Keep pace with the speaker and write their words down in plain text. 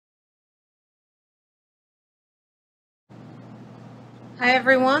Hi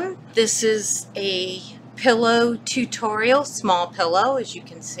everyone, this is a pillow tutorial, small pillow as you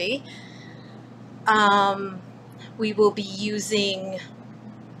can see. We will be using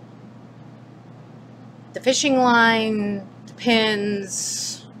the fishing line, the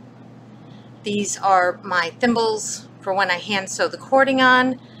pins. These are my thimbles for when I hand sew the cording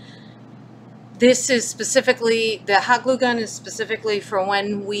on. This is specifically, the hot glue gun is specifically for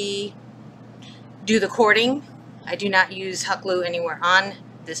when we do the cording. I do not use hot glue anywhere on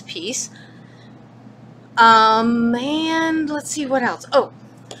this piece. And let's see what else. Oh,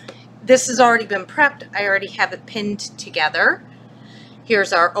 this has already been prepped. I already have it pinned together.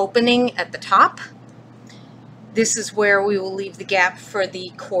 Here's our opening at the top. This is where we will leave the gap for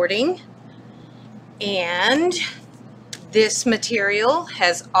the cording. And this material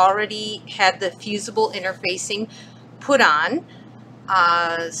has already had the fusible interfacing put on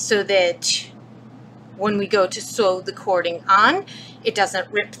so that when we go to sew the cording on, it doesn't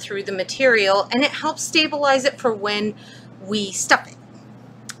rip through the material, and it helps stabilize it for when we stuff it.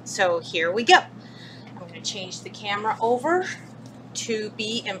 So here we go. I'm going to change the camera over to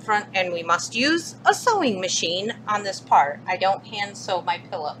be in front, and we must use a sewing machine on this part. I don't hand sew my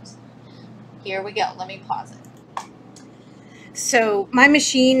pillows. Here we go. Let me pause it. So my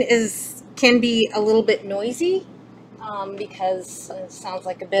machine can be a little bit noisy because it sounds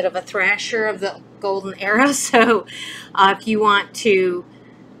like a bit of a thrasher of the golden era. So if you want to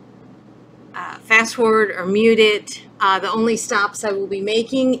fast forward or mute it, the only stops I will be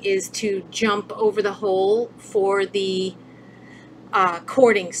making is to jump over the hole for the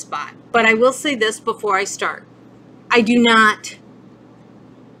cording spot. But I will say this before I start. I do not,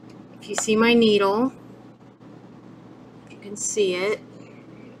 if you see my needle, you can see it.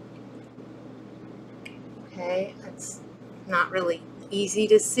 Okay, it's not really easy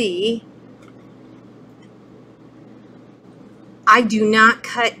to see. I do not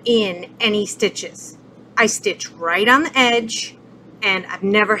cut in any stitches. I stitch right on the edge, and I've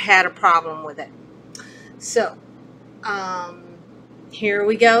never had a problem with it. So, here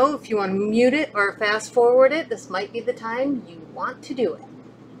we go. If you want to mute it or fast forward it, this might be the time you want to do it.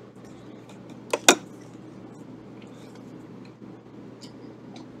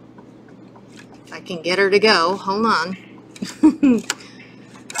 I can get her to go. Hold on.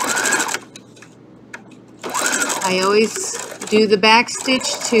 I always do the back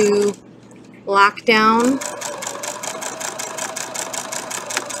stitch to lock down.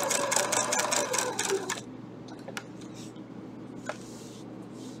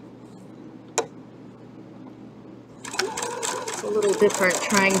 It's a little different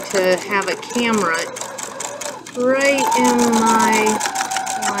trying to have a camera right in my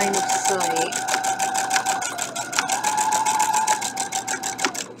line of sight.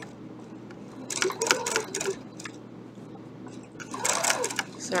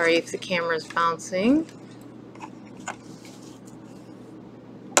 Sorry if the camera's bouncing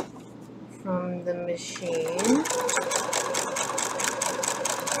from the machine.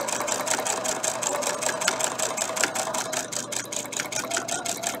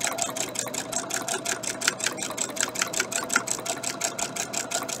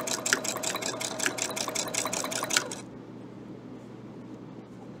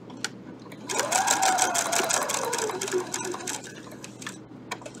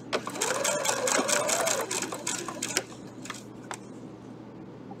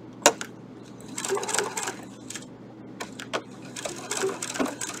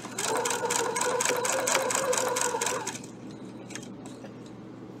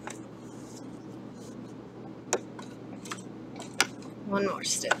 One more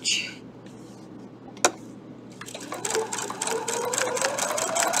stitch.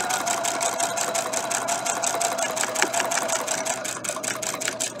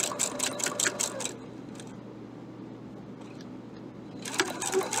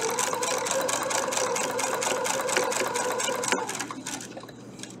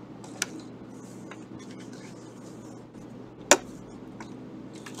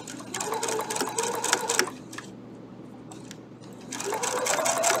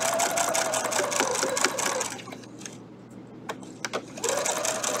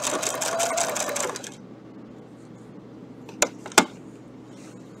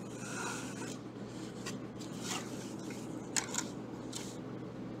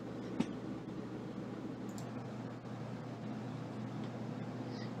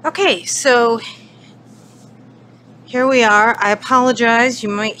 Okay, so here we are. I apologize. You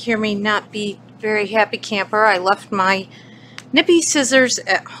might hear me not be very happy camper. I left my nippy scissors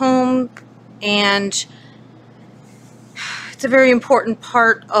at home, and it's a very important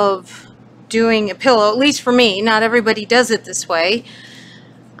part of doing a pillow, at least for me. Not everybody does it this way.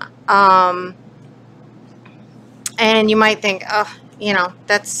 And you might think, oh, you know,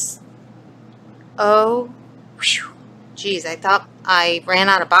 that's, oh, whew, geez, I thought I ran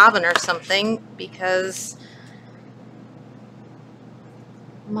out of bobbin or something because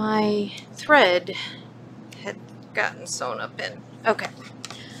my thread had gotten sewn up in. Okay,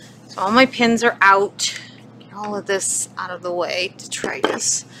 so all my pins are out. Get all of this out of the way to try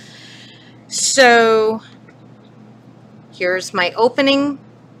this. So here's my opening,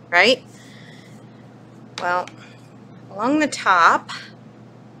 right? Well, along the top,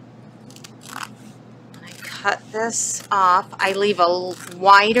 when I cut this off, I leave a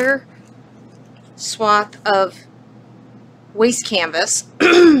wider swath of waste canvas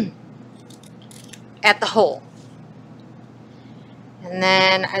at the hole. And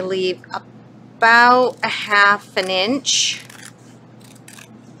then I leave about a 1/2 inch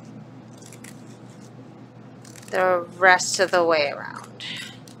the rest of the way around.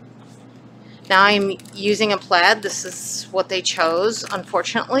 Now I'm using a plaid. This is what they chose.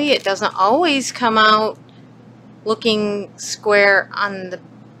 Unfortunately, it doesn't always come out looking square on the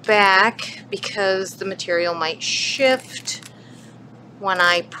back because the material might shift when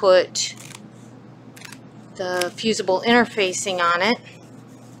I put the fusible interfacing on it.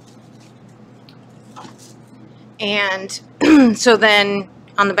 And so then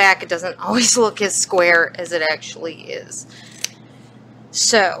on the back it doesn't always look as square as it actually is.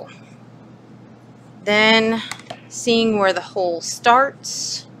 So then seeing where the hole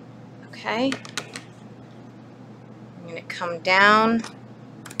starts, okay, I'm going to come down,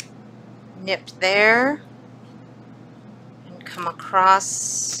 nip there, and come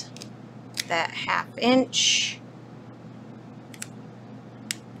across that 1/2 inch.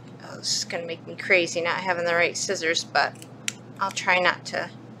 Oh, this is going to make me crazy not having the right scissors, but I'll try not to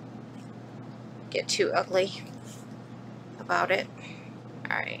get too ugly about it.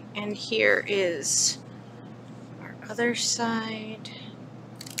 Alright, and here is our other side.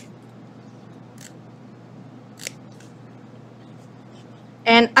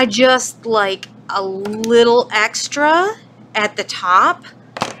 And I just like a little extra at the top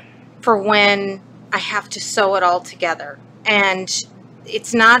for when I have to sew it all together. And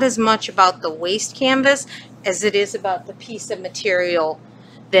it's not as much about the waste canvas as it is about the piece of material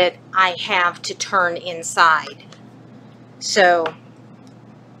that I have to turn inside. So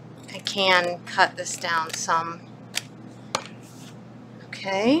I can cut this down some.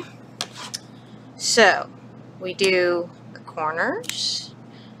 Okay, so we do the corners,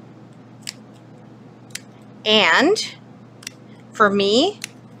 and for me,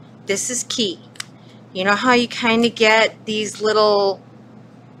 this is key. You know how you kind of get these little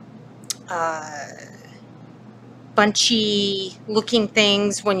bunchy looking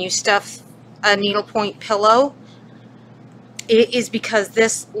things when you stuff a needlepoint pillow? It is because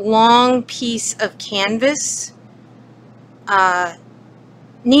this long piece of canvas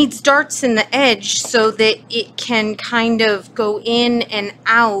needs darts in the edge so that it can kind of go in and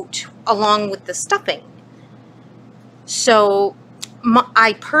out along with the stuffing. So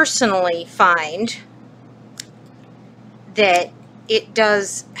I personally find that it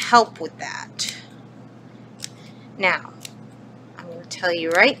does help with that. Now, I'm going to tell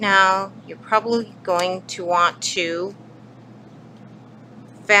you right now, you're probably going to want to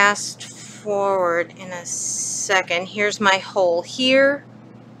fast forward in a second. Here's my hole here.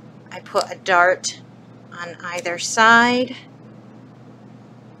 I put a dart on either side,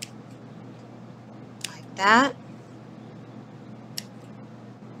 like that.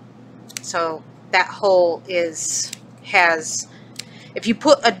 So that hole has, if you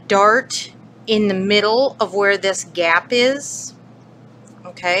put a dart in the middle of where this gap is,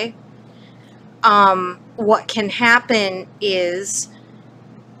 okay, what can happen is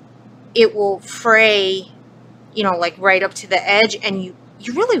it will fray, you know, like right up to the edge, and you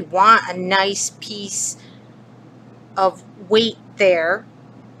really want a nice piece of weight there,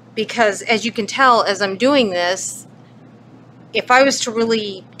 because as you can tell as I'm doing this, if I was to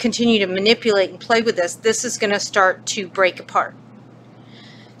really continue to manipulate and play with this, this is going to start to break apart.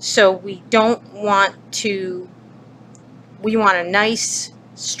 So we don't want to, we want a nice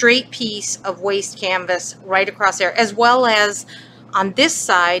straight piece of waste canvas right across there, as well as on this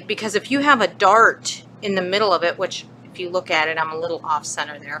side, because if you have a dart in the middle of it, which if you look at it, I'm a little off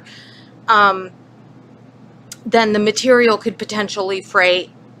center there, then the material could potentially fray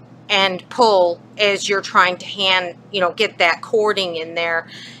and pull as you're trying to get that cording in there,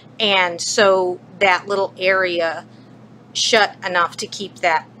 and so that little area shut enough to keep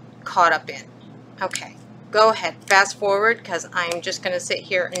that caught up in. Okay, go ahead, fast forward, because I'm just going to sit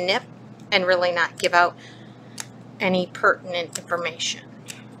here and nip and really not give out any pertinent information.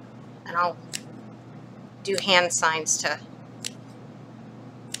 and I'll do hand signs to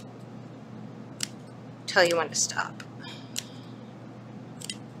tell you when to stop.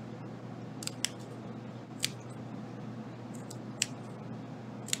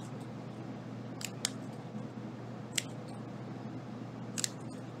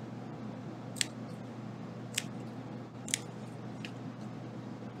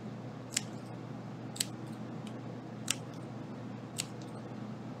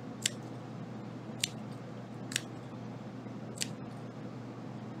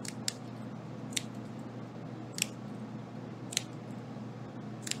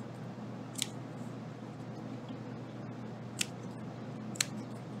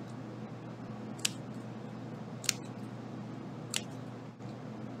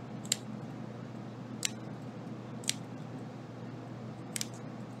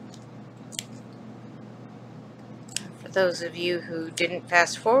 Those of you who didn't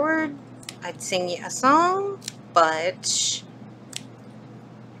fast forward, I'd sing you a song, but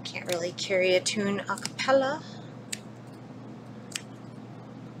I can't really carry a tune a cappella.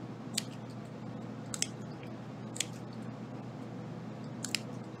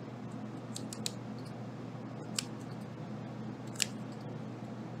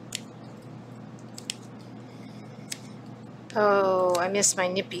 Oh, I miss my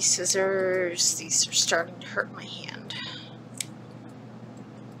nippy scissors. These are starting to hurt my hand.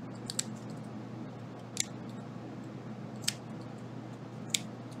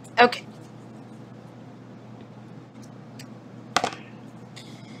 Okay.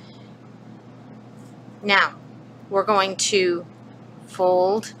 Now, we're going to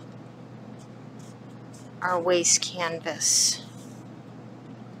fold our waist canvas.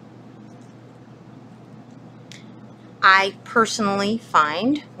 I personally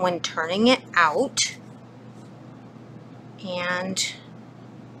find when turning it out and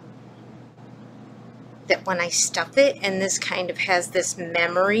that when I stuff it, and this kind of has this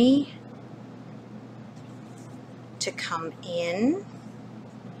memory to come in,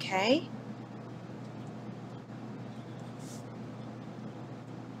 okay?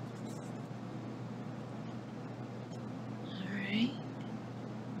 All right.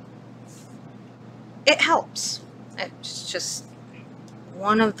 It helps. It's just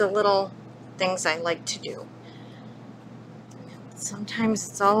one of the little things I like to do. Sometimes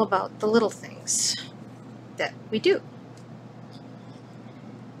it's all about the little things that we do.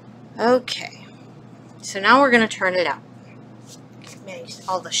 Okay, so now we're going to turn it out. Get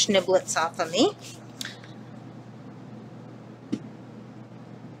all the schniblets off of me.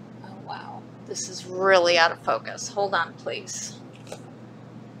 Oh wow, this is really out of focus. Hold on, please.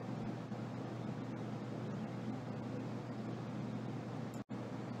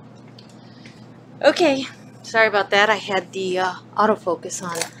 Okay, sorry about that. I had the autofocus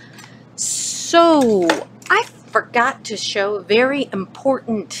on. So, I forgot to show a very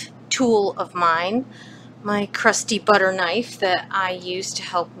important tool of mine, my crusty butter knife that I use to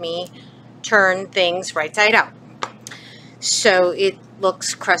help me turn things right side out. So it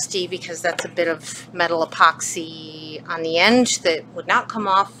looks crusty because that's a bit of metal epoxy on the end that would not come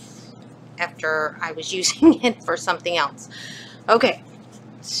off after I was using it for something else. Okay,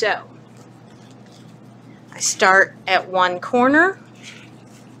 so I start at one corner,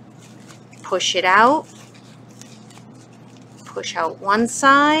 push it out, push out one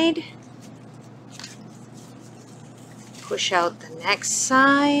side, push out the next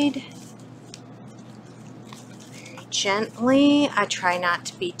side, very gently. I try not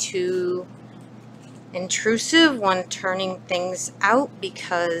to be too intrusive when turning things out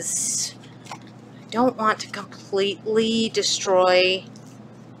because I don't want to completely destroy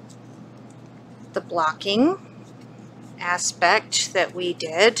the blocking aspect that we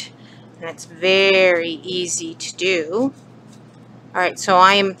did, and it's very easy to do. All right, so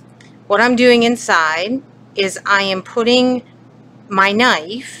what I'm doing inside is I am putting my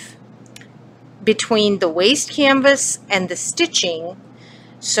knife between the waist canvas and the stitching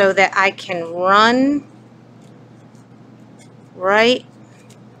so that I can run right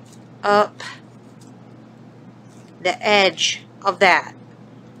up the edge of that,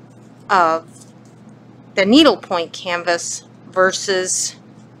 of the needlepoint canvas versus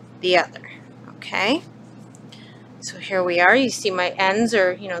the other. Okay, so here we are. You see my ends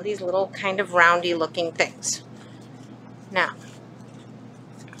are, you know, these little kind of roundy looking things. Now,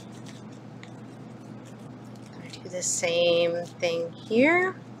 I do the same thing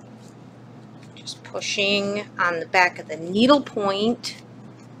here, just pushing on the back of the needlepoint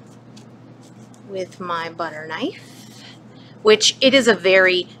with my butter knife, which it is a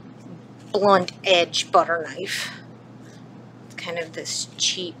very blunt edge butter knife. It's kind of this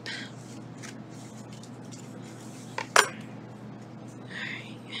cheap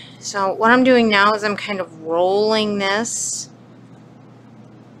So what I'm doing now is I'm kind of rolling this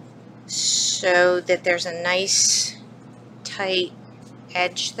so that there's a nice tight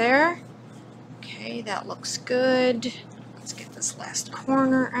edge there. Okay, that looks good. Let's get this last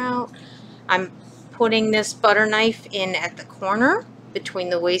corner out. I'm putting this butter knife in at the corner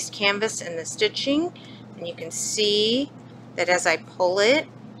between the waist canvas and the stitching, and you can see that as I pull it,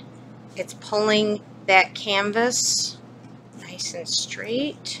 it's pulling that canvas nice and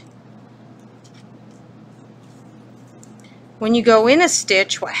straight. When you go in a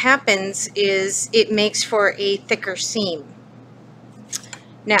stitch, what happens is it makes for a thicker seam.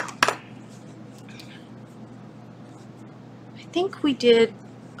 Now, I think we did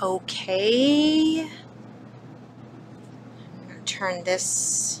okay. I'm going to turn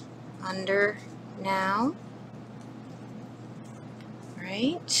this under now.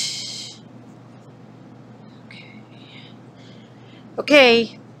 Right.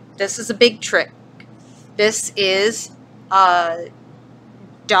 Okay, this is a big trick. This is a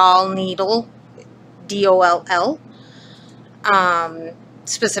doll needle, D-O-L-L,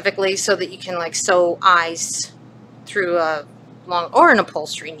 specifically so that you can like sew eyes through a long, or an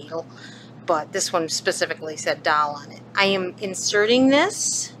upholstery needle, but this one specifically said doll on it. I am inserting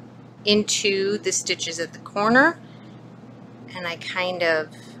this into the stitches at the corner, and I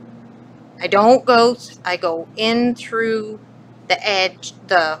go in through the edge,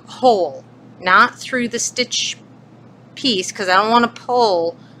 the hole, not through the stitch piece, because I don't want to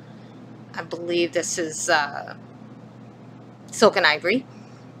pull. I believe this is silk and ivory.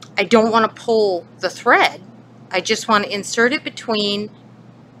 I don't want to pull the thread. I just want to insert it between,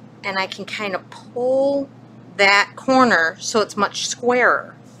 and I can kind of pull that corner so it's much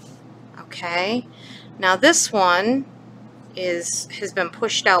squarer. Okay, now this one has been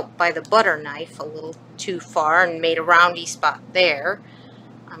pushed out by the butter knife a little too far and made a roundy spot there.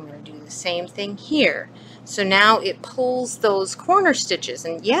 I'm going to do the same thing here. So now it pulls those corner stitches,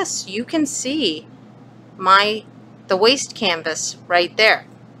 and yes, you can see the waist canvas right there.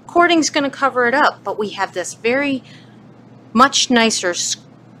 Cording's going to cover it up, but we have this very much nicer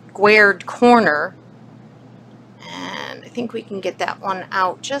squared corner, and I think we can get that one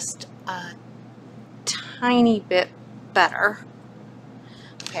out just a tiny bit better.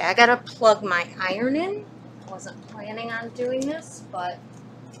 Okay, I gotta plug my iron in. I wasn't planning on doing this, but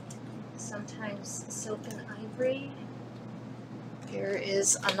sometimes silk and ivory. Here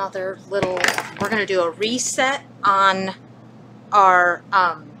is another little, we're gonna do a reset on our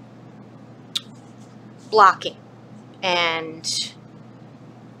blocking, and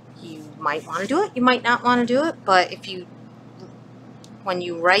you might want to do it, you might not want to do it, but when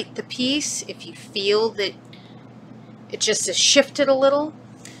you write the piece, if you feel that it just is shifted a little.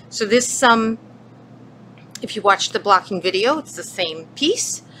 So this, if you watch the blocking video, it's the same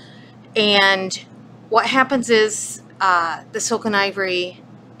piece. And what happens is the silk and ivory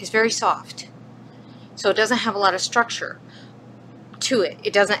is very soft. So it doesn't have a lot of structure to it.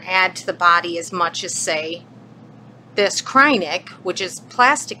 It doesn't add to the body as much as, say, this Krynic, which is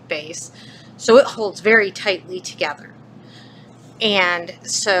plastic base. So it holds very tightly together. And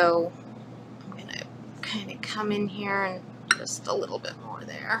so kind of come in here and just a little bit more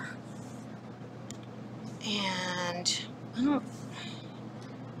there, and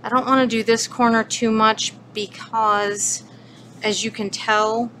I don't want to do this corner too much, because as you can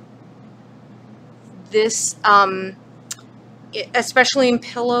tell, this especially in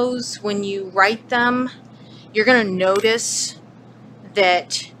pillows, when you write them, you're going to notice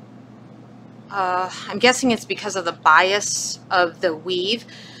that I'm guessing it's because of the bias of the weave,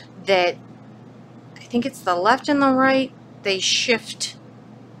 that I think it's the left and the right, they shift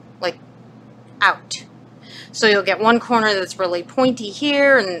like out. So you'll get one corner that's really pointy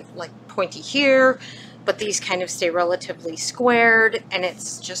here and like pointy here, but these kind of stay relatively squared, and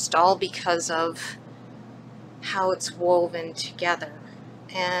it's just all because of how it's woven together.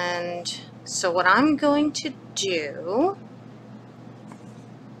 And so what I'm going to do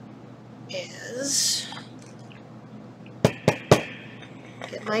is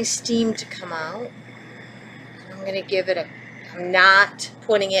get my steam to come out. I'm going to give it I'm not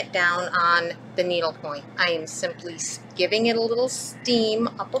putting it down on the needlepoint. I am simply giving it a little steam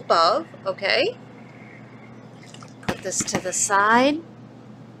up above, okay? Put this to the side.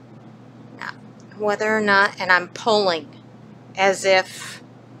 Now, whether or not, and I'm pulling as if,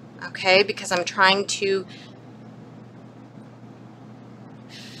 okay, because I'm trying to,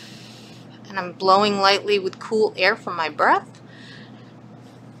 and I'm blowing lightly with cool air from my breath.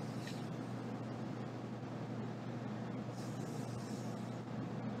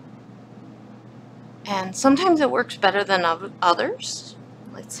 And sometimes it works better than others.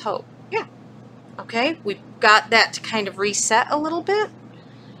 Let's hope. Yeah. Okay, we've got that to kind of reset a little bit.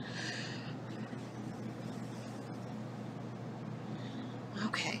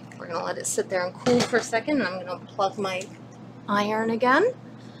 Okay, we're going to let it sit there and cool for a second. I'm going to plug my iron again.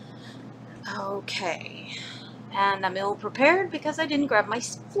 Okay, and I'm ill prepared because I didn't grab my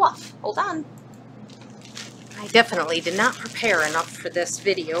fluff. Hold on. I definitely did not prepare enough for this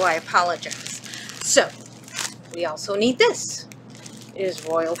video. I apologize. So, we also need this. It is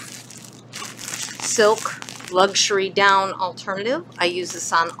Royal Silk Luxury Down Alternative. I use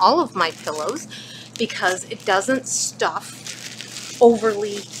this on all of my pillows because it doesn't stuff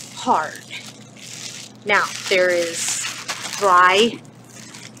overly hard. Now, there is dry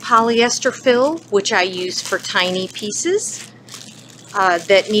polyester fill, which I use for tiny pieces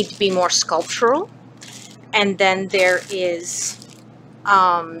that need to be more sculptural. And then there is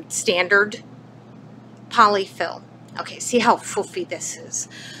standard polyfill. Okay, see how foofy this is.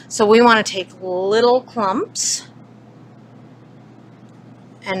 So we want to take little clumps,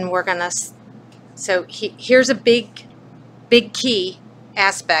 and we're gonna, so here's a big key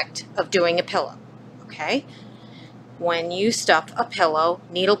aspect of doing a pillow, okay? When you stuff a pillow,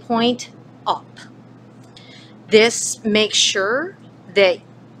 needlepoint up. This makes sure that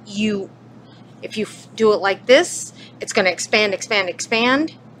if you do it like this, it's going to expand, expand,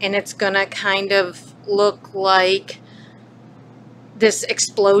 expand, and it's going to kind of look like this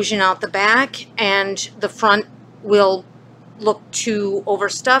explosion out the back, and the front will look too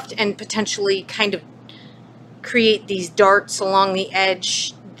overstuffed and potentially kind of create these darts along the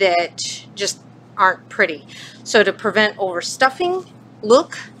edge that just aren't pretty. So to prevent overstuffing,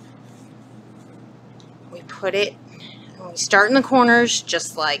 look, we put it, and we start in the corners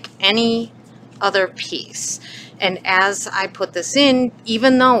just like any other piece. And as I put this in,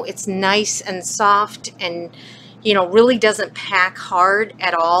 even though it's nice and soft and, you know, really doesn't pack hard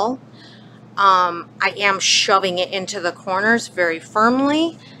at all, I am shoving it into the corners very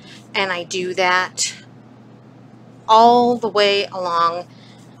firmly, and I do that all the way along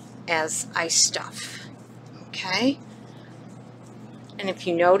as I stuff. Okay? And if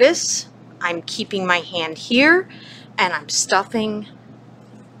you notice, I'm keeping my hand here and I'm stuffing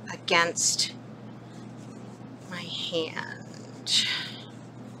against my hand.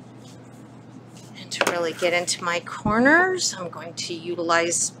 And to really get into my corners, I'm going to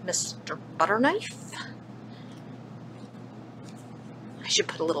utilize Mr. Butter Knife. I should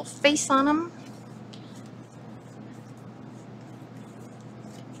put a little face on him.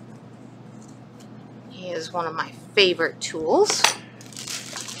 He is one of my favorite tools.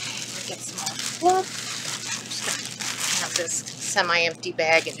 Get some more fluff. I'm just going to have this semi-empty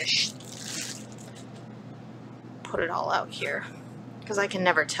bag and just put it all out here because I can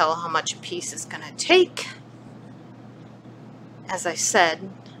never tell how much a piece is going to take. As I said,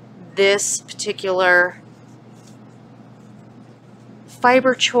 this particular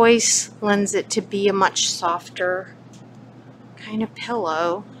fiber choice lends it to be a much softer kind of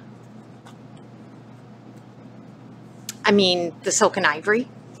pillow. I mean, the silk and ivory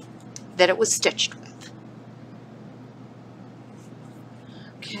that it was stitched with.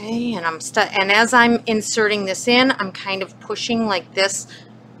 Okay, and and as I'm inserting this in, I'm kind of pushing like this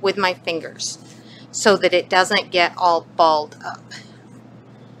with my fingers so that it doesn't get all balled up.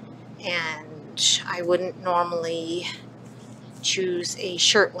 And I wouldn't normally choose a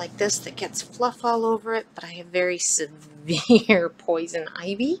shirt like this that gets fluff all over it, but I have very severe poison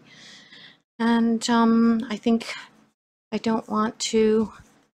ivy, and I think I don't want to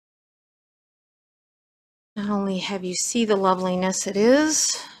not only have you see the loveliness it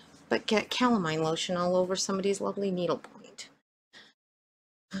is, but get calamine lotion all over somebody's lovely needlepoint.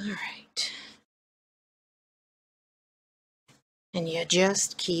 All right. And you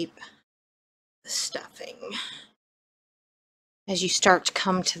just keep stuffing. As you start to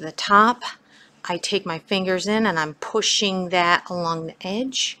come to the top, I take my fingers in and I'm pushing that along the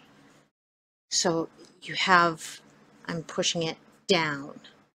edge. So you have, I'm pushing it down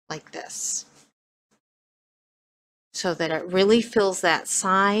like this, so that it really fills that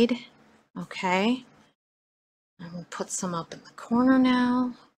side. Okay, I'm going to put some up in the corner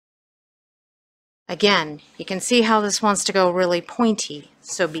now. Again, you can see how this wants to go really pointy,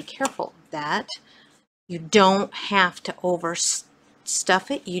 so be careful of that. You don't have to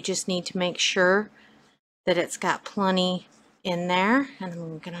overstuff it, you just need to make sure that it's got plenty in there. And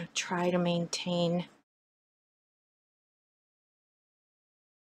I'm going to try to maintain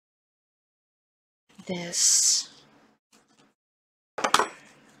this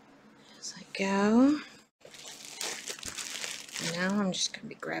as I go. And now I'm just going to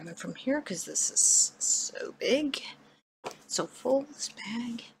be grabbing from here because this is so big. So full, this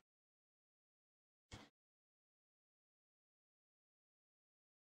bag.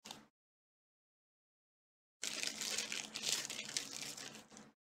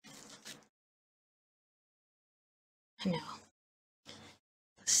 I know.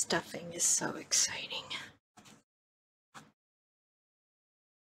 The stuffing is so exciting.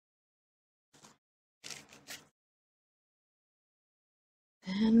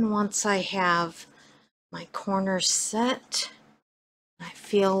 Then once I have my corners set, I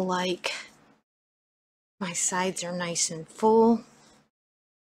feel like my sides are nice and full,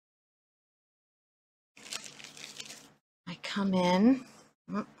 I come in.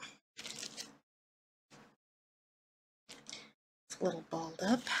 It's a little balled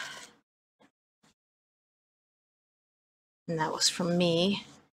up. And that was from me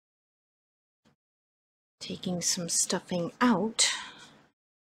taking some stuffing out.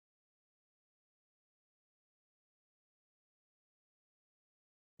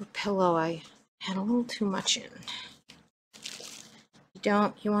 The pillow, I had a little too much in.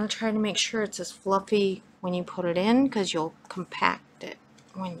 You want to try to make sure it's as fluffy when you put it in, because you'll compact it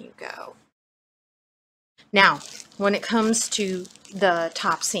when you go. Now, when it comes to the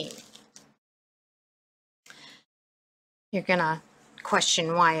top seam, you're gonna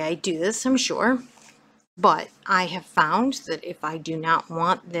question why I do this, I'm sure, but I have found that if I do not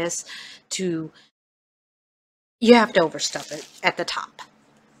want this to, you have to overstuff it at the top,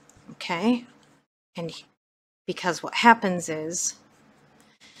 okay? And because what happens is,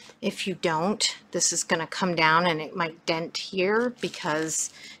 if you don't, this is going to come down and it might dent here,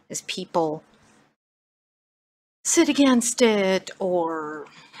 because as people sit against it or,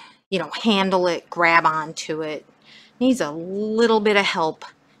 you know, handle it, grab onto it, needs a little bit of help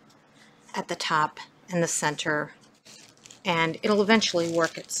at the top and the center, and it'll eventually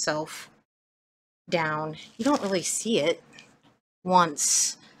work itself down. You don't really see it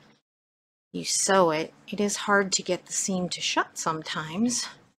once you sew it. It is hard to get the seam to shut sometimes.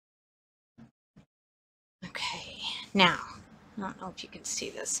 Okay, now, I don't know if you can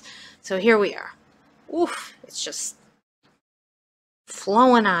see this. So here we are. Oof, it's just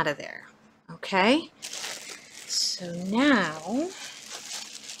flowing out of there. Okay, so now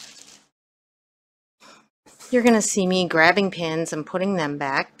you're going to see me grabbing pins and putting them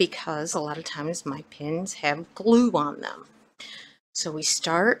back, because a lot of times my pins have glue on them. So we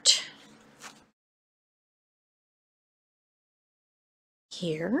start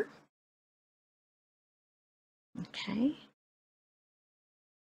here. Okay, I'm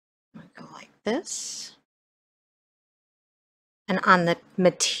going to go like this. And on the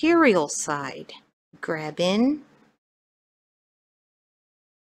material side, grab in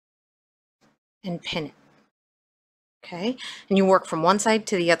and pin it. Okay, and you work from one side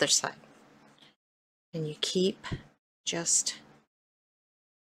to the other side. And you keep just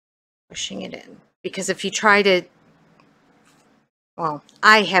pushing it in. Because if you try to, well,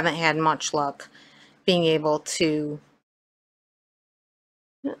 I haven't had much luck being able to,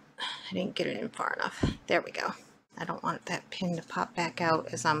 I didn't get it in far enough. There we go. I don't want that pin to pop back out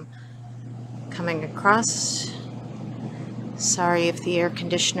as I'm coming across. Sorry if the air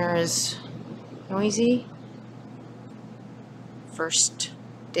conditioner is noisy. First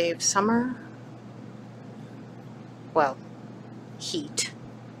day of summer. Well, heat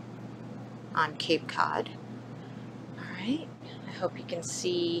on Cape Cod. All right, I hope you can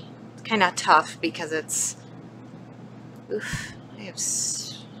see. It's kind of tough because it's, oof,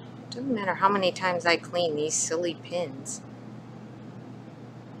 doesn't matter how many times I clean these silly pins.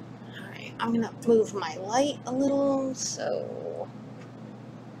 All right, I'm gonna move my light a little so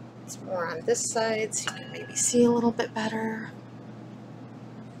it's more on this side so you can maybe see a little bit better.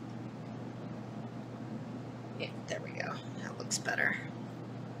 Yeah, there we go. That looks better.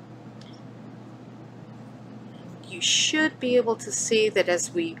 You should be able to see that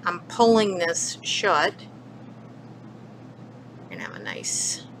as I'm pulling this shut, you're gonna have a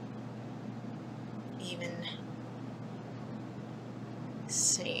nice even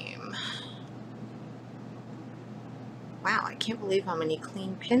seam. Wow, I can't believe how many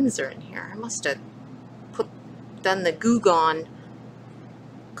clean pins are in here. I must have done the Goo Gone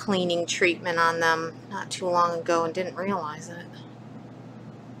cleaning treatment on them not too long ago and didn't realize it.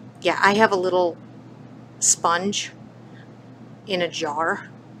 Yeah, I have a little sponge in a jar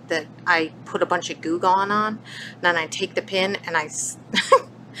that I put a bunch of Goo Gone on. Then I take the pin and I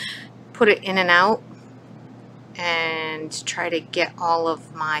put it in and out and try to get all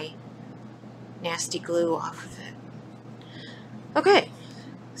of my nasty glue off of it. Okay,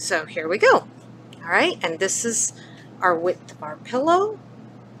 so here we go. All right, and this is our width of our pillow.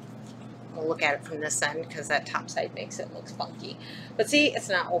 we'll look at it from this end because that top side makes it look funky. But see, it's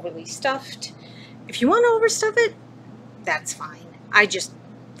not overly stuffed. If you want to overstuff it, that's fine. I just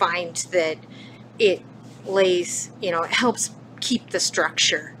find that it lays, you know, it helps keep the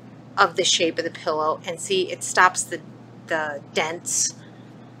structure of the shape of the pillow, and see, it stops the dents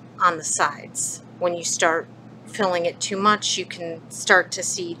on the sides. When you start filling it too much, you can start to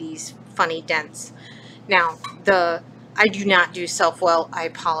see these funny dents. Now, I do not do self-welt. I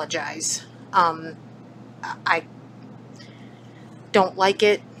apologize. I don't like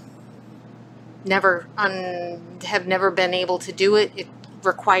it. Have never been able to do it. It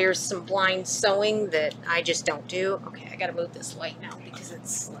requires some blind sewing that I just don't do. Okay, I gotta move this light now because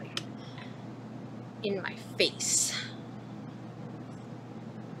it's like in my face.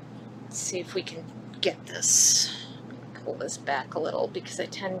 Let's see if we can get this. Pull this back a little because I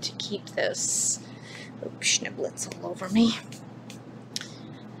tend to keep this. Oh, schniblets all over me.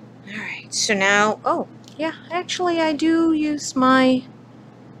 Alright, so now, oh, yeah, actually I do use my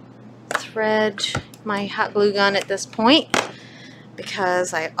thread, my hot glue gun at this point,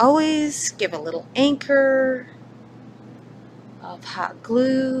 because I always give a little anchor of hot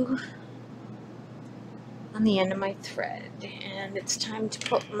glue on the end of my thread. And it's time to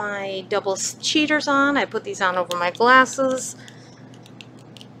put my double cheaters on. I put these on over my glasses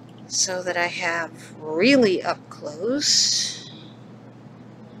so that I have really up close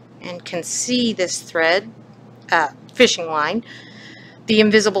and can see this thread, fishing line. The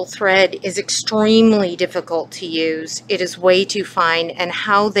invisible thread is extremely difficult to use. It is way too fine, and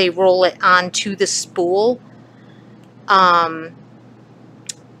how they roll it onto the spool,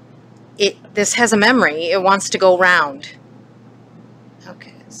 this has a memory. It wants to go round.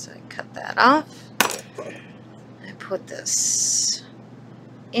 Okay, so I cut that off. I put this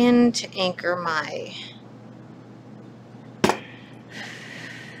in to anchor my...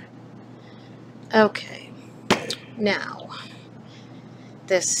 Okay, now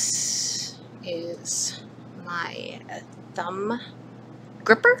this is my thumb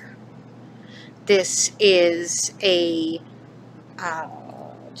gripper. This is a... do I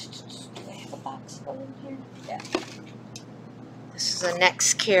have a box going here? Yeah. This is a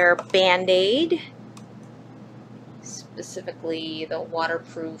NextCare Band-Aid. Specifically the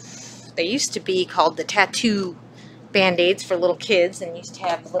waterproof. They used to be called the tattoo Band-Aids for little kids, and used to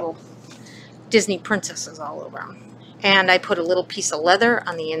have little Disney princesses all over them. And I put a little piece of leather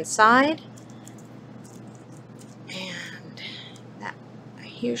on the inside, and that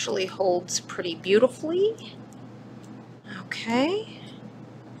usually holds pretty beautifully. Okay.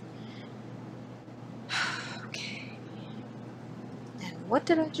 Okay. And what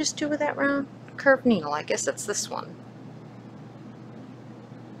did I just do with that round curved needle? I guess it's this one.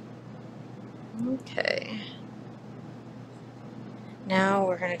 Okay. Now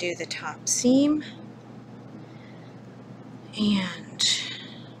we're going to do the top seam, and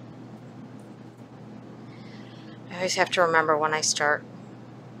I always have to remember when I start.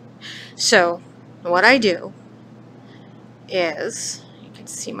 So what I do is, you can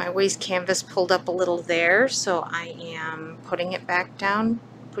see my waist canvas pulled up a little there, so I am putting it back down,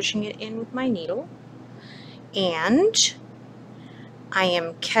 pushing it in with my needle, and I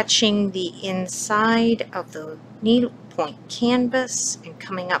am catching the inside of the needlepoint canvas and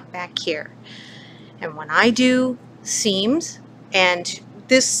coming up back here. And when I do seams, and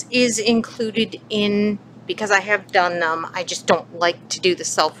this is included in, because I have done them, I just don't like to do the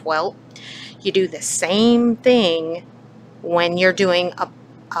self-welt. You do the same thing when you're doing a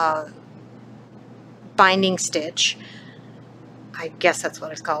binding stitch, I guess that's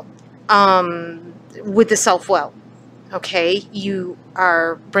what it's called, with the self-welt. Okay, you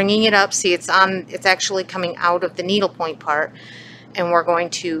are bringing it up. See, it's actually coming out of the needlepoint part, and we're going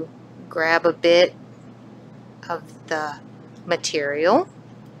to grab a bit of the material.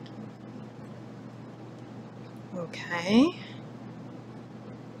 Okay.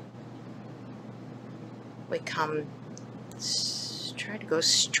 We try to go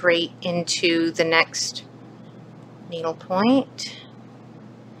straight into the next needlepoint,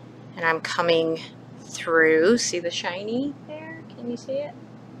 and I'm coming through. See the shiny there? Can you see it?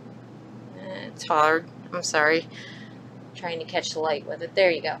 It's hard. I'm sorry. I'm trying to catch the light with it.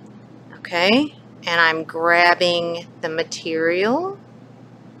 There you go. Okay. And I'm grabbing the material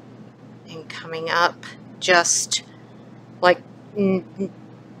and coming up just like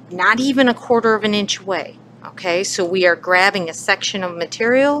not even a quarter of an inch away. Okay. So we are grabbing a section of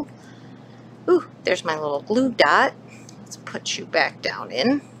material. Ooh, there's my little glue dot. Let's put you back down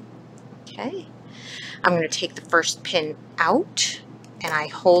in. Okay. I'm going to take the first pin out, and I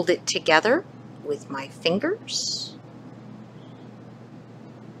hold it together with my fingers.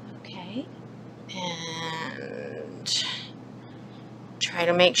 Okay. Try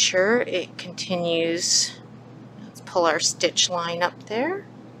to make sure it continues. Let's pull our stitch line up there.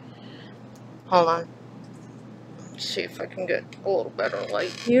 Hold on. Let's see if I can get a little better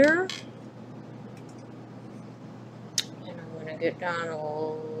light here. And I'm going to get down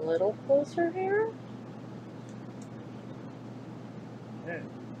a little closer here. Okay,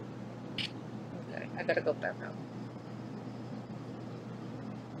 I gotta go back up.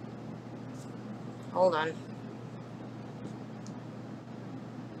 Hold on.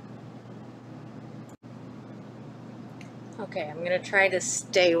 Okay, I'm gonna try to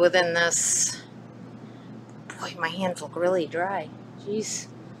stay within this. Boy, my hands look really dry. Jeez.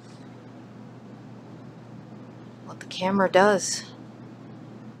 What the camera does.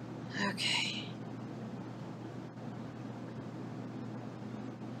 Okay.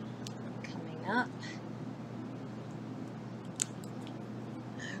 Coming up.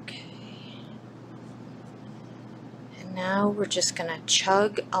 Okay. And now we're just gonna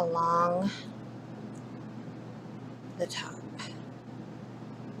chug along the top.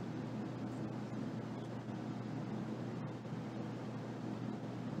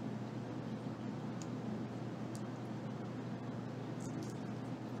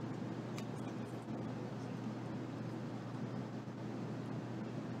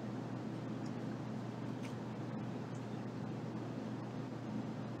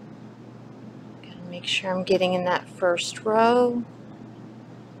 Make sure I'm getting in that first row.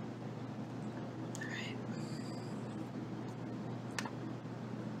 All right.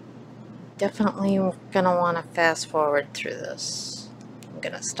 Definitely gonna want to fast forward through this. I'm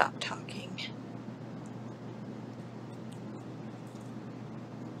gonna stop talking.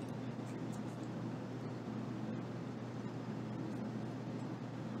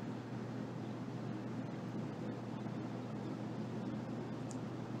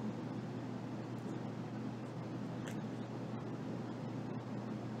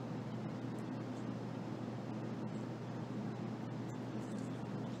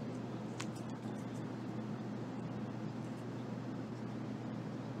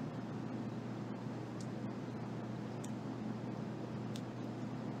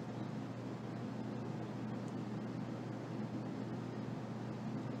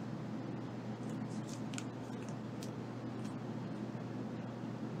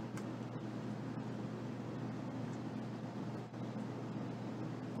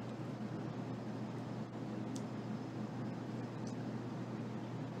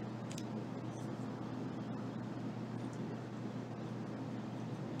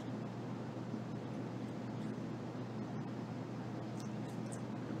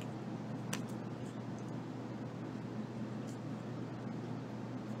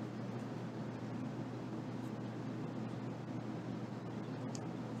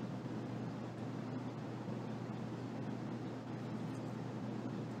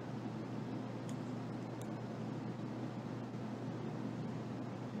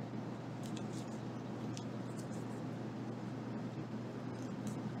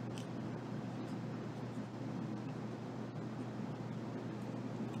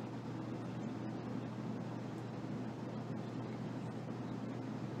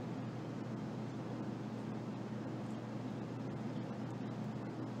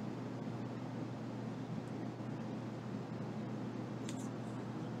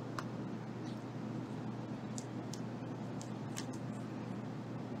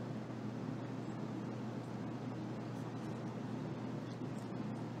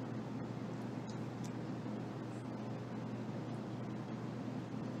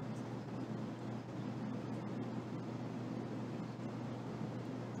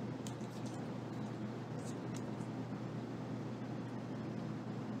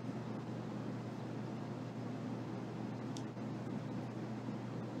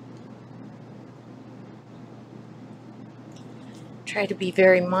 Try to be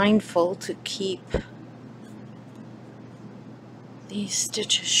very mindful to keep these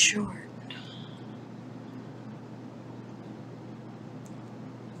stitches short.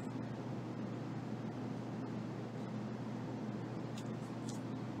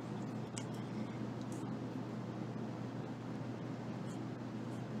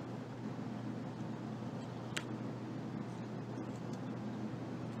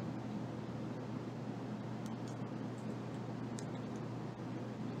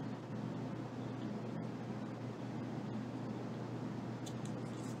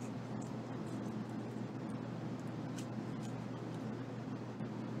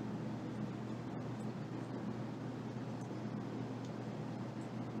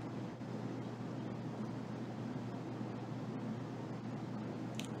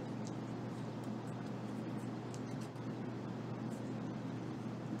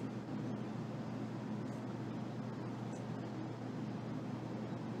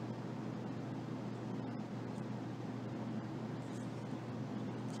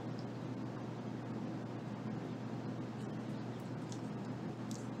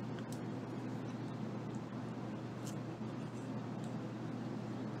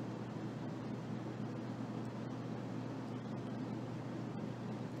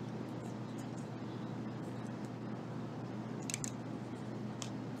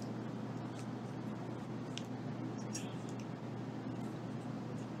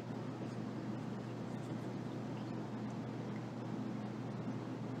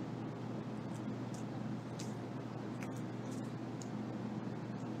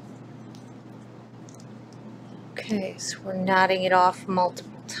 Okay, so we're knotting it off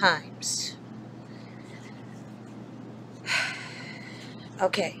multiple times.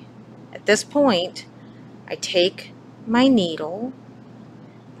 Okay, at this point, I take my needle,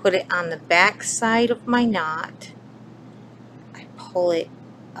 put it on the back side of my knot, I pull it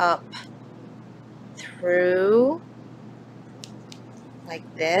up through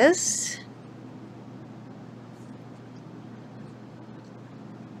like this,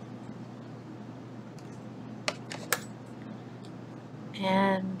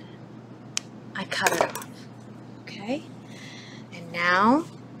 and I cut it off. Okay, and now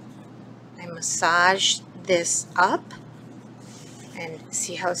I massage this up, and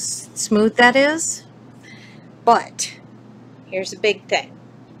see how smooth that is? But here's a big thing.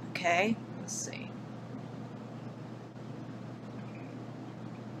 Okay, let's see.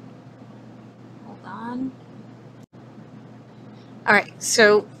 Hold on. All right,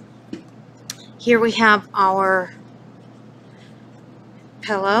 so here we have our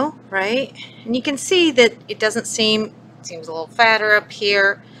pillow, right? And you can see that it doesn't seems a little fatter up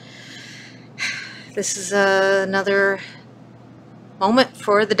here. This is another moment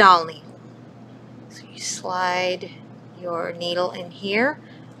for the doll needle. So you slide your needle in here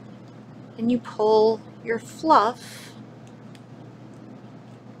and you pull your fluff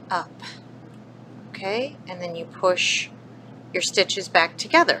up, okay? And then you push your stitches back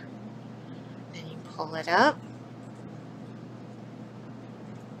together. Then you pull it up,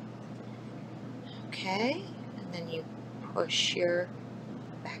 okay? And then you push your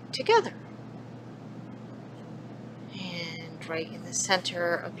back together. And right in the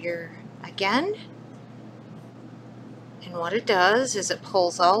center of your, again. And what it does is it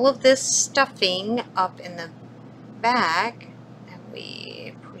pulls all of this stuffing up in the back, and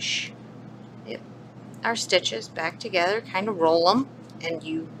we push our stitches back together, kind of roll them, and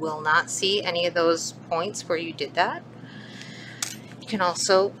you will not see any of those points where you did that. You can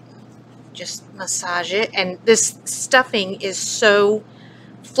also just massage it, and this stuffing is so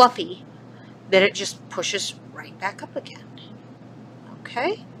fluffy that it just pushes right back up again.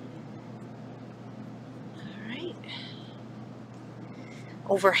 Okay? Alright.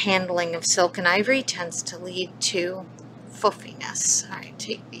 Overhandling of silk and ivory tends to lead to fluffiness. Alright,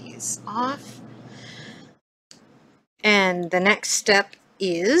 take these off. And the next step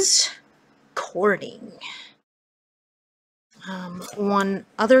is cording. One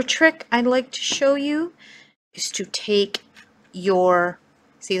other trick I'd like to show you is to take your,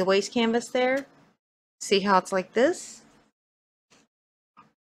 see the waist canvas there? See how it's like this?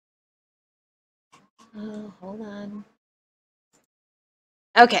 Oh, hold on.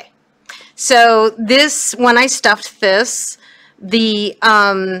 Okay, so this, when I stuffed this, the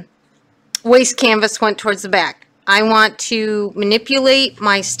waist canvas went towards the back. I want to manipulate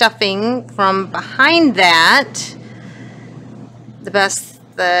my stuffing from behind that the best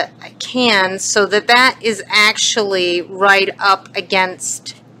that I can so that that is actually right up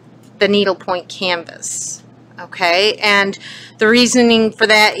against the needlepoint canvas. Okay, and the reasoning for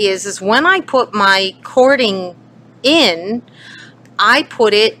that is when I put my cording in, I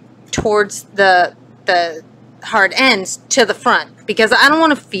put it towards the hard ends to the front because I don't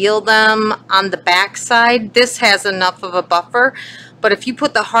want to feel them on the back side. This has enough of a buffer, but if you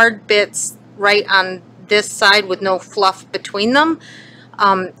put the hard bits right on this side with no fluff between them,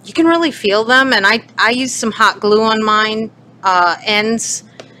 you can really feel them. And I use some hot glue on mine ends,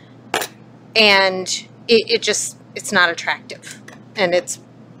 and it's not attractive, and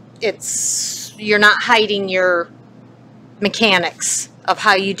it's you're not hiding your mechanics of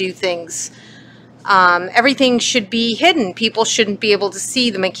how you do things. Everything should be hidden. People shouldn't be able to see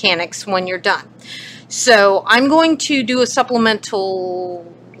the mechanics when you're done. So I'm going to do a supplemental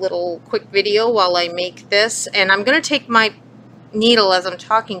little quick video while I make this, and I'm going to take my needle as I'm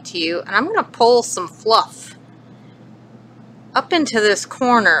talking to you, and I'm going to pull some fluff up into this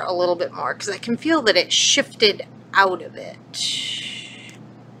corner a little bit more because I can feel that it shifted out of it.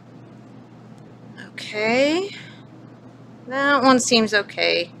 Okay, that one seems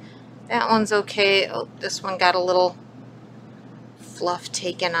okay. That one's okay. Oh, this one got a little fluff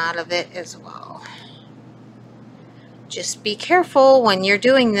taken out of it as well. Just be careful when you're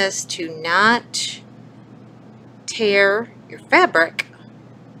doing this to not tear your fabric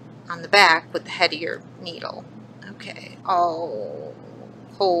on the back with the head of your needle. Okay, all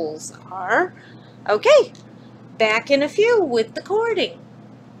holes are okay. Back in a few with the cording.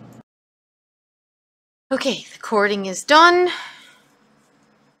 Okay, the cording is done.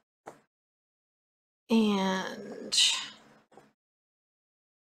 And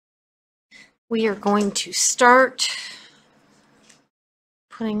we are going to start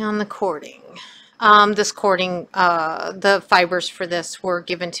putting on the cording. This cording, the fibers for this were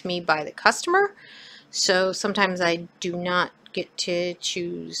given to me by the customer, so sometimes I do not get to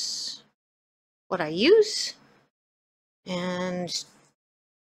choose what I use, and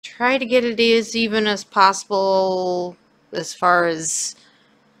try to get it as even as possible as far as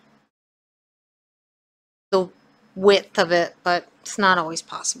the width of it, but it's not always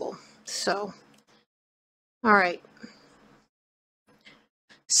possible. So, all right.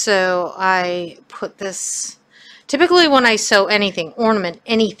 So I put this, typically when I sew anything, ornament,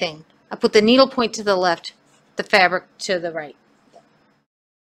 anything, I put the needle point to the left, the fabric to the right.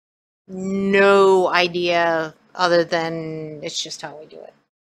 No idea other than it's just how I do it.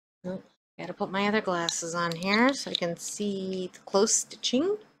 Oh, gotta put my other glasses on here so I can see the close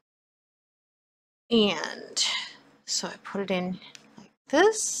stitching. And so I put it in like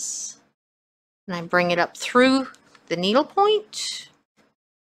this, and I bring it up through the needle point.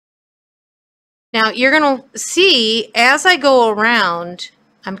 Now you're going to see as I go around,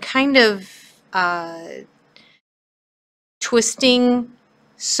 I'm kind of twisting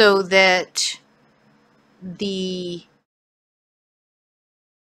so that the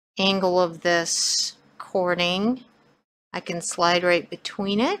angle of this cording, I can slide right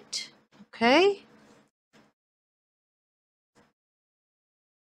between it. Okay.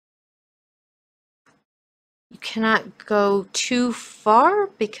 You cannot go too far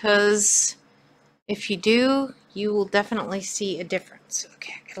because if you do, you will definitely see a difference.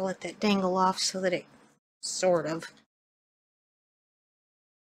 Okay, I gotta let that dangle off so that it sort of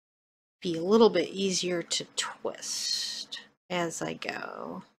be a little bit easier to twist as I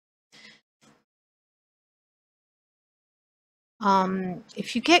go.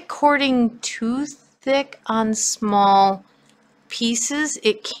 If you get cording too thick on small pieces,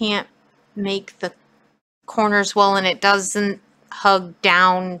 it can't make the corners well, and it doesn't hug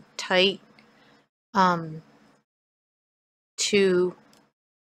down tight to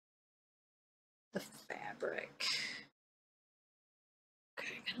the fabric.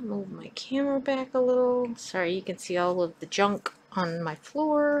 Okay, I'm gonna move my camera back a little. Sorry, you can see all of the junk on my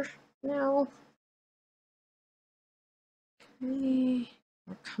floor now. Okay,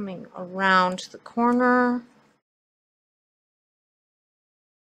 we're coming around the corner.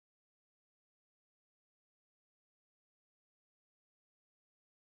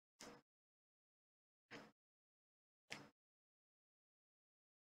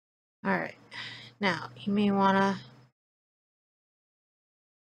 All right, now you may wanna,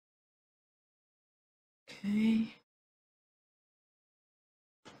 okay.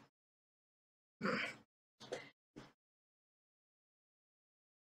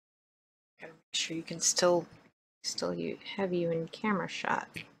 Gotta make sure you can still have you in camera shot.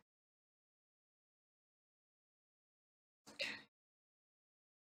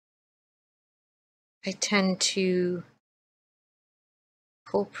 I tend to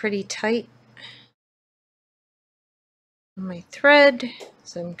pull pretty tight on my thread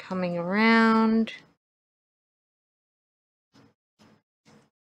as I'm coming around.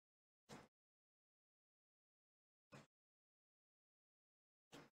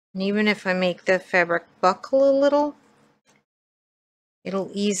 And even if I make the fabric buckle a little,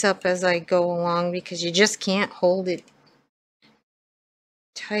 it'll ease up as I go along because you just can't hold it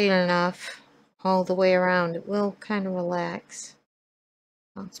tight enough all the way around. It will kind of relax.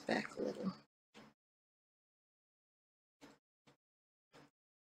 Bounce back a little.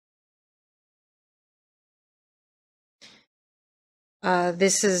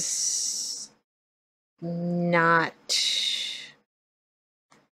 This is not,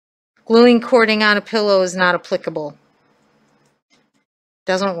 gluing cording on a pillow is not applicable.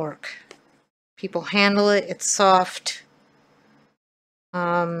 Doesn't work. People handle it, it's soft.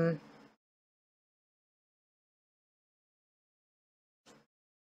 I'm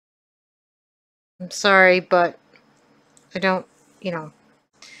sorry, but I don't, you know,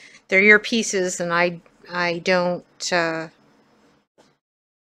 they're your pieces, and I don't,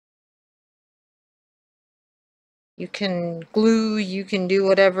 you can glue, you can do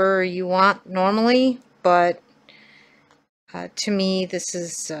whatever you want normally, but to me, this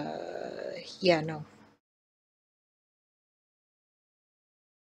is, yeah, no.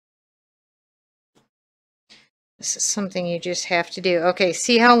 This is something you just have to do. Okay,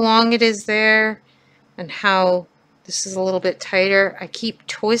 see how long it is there and how this is a little bit tighter? I keep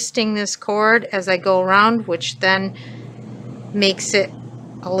twisting this cord as I go around, which then makes it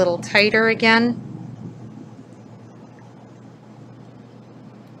a little tighter again.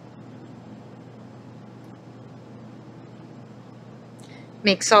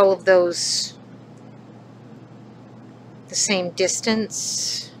 Makes all of those the same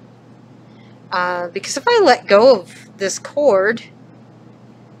distance. Because if I let go of this cord,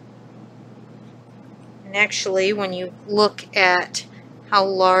 and actually when you look at how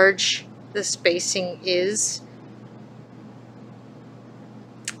large the spacing is,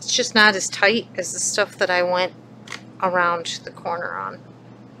 it's just not as tight as the stuff that I went around the corner on.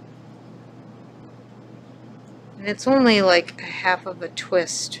 And it's only like a half of a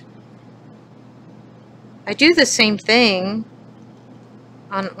twist. I do the same thing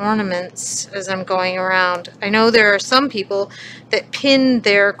on ornaments as I'm going around. I know there are some people that pin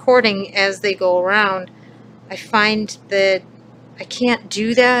their cording as they go around. I find that I can't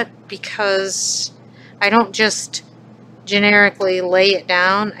do that because I don't just generically lay it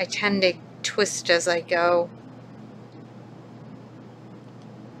down. I tend to twist as I go.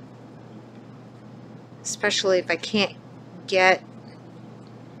 Especially if I can't get,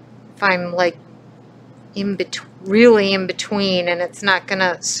 if I'm like really in between and it's not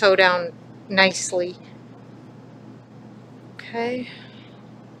gonna sew down nicely. Okay.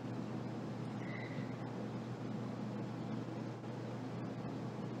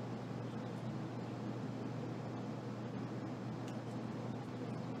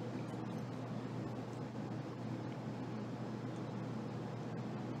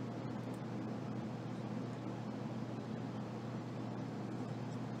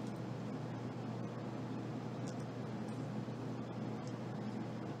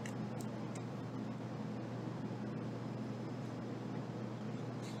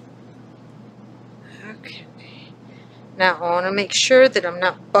 Okay. Now I want to make sure that I'm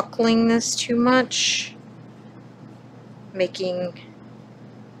not buckling this too much, making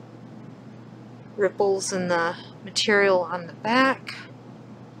ripples in the material on the back.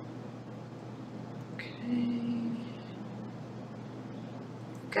 Okay.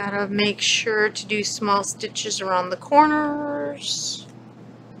 Gotta make sure to do small stitches around the corners.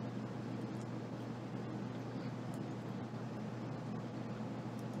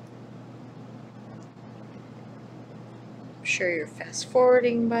 I'm sure you're fast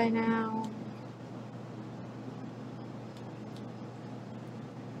forwarding by now.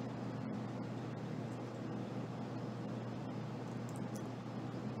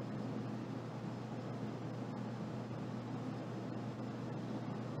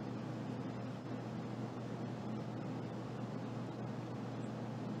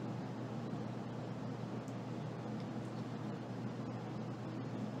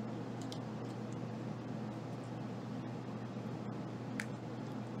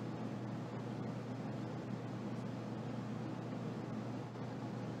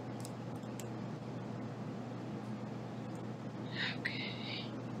 Okay.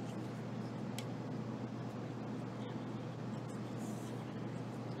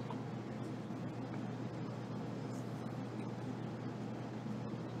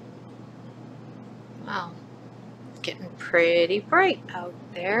 Wow, it's getting pretty bright out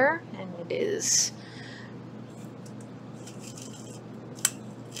there, and it is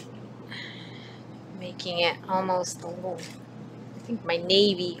making it almost a little, I think my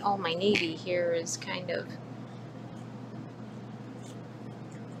navy, all my navy here is kind of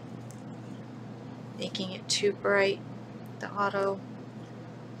making it too bright, the auto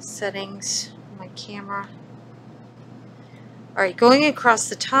settings on my camera. Alright, going across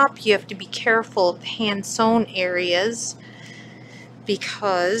the top, you have to be careful of the hand sewn areas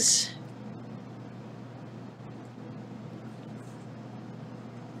because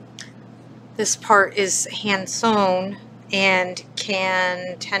this part is hand sewn and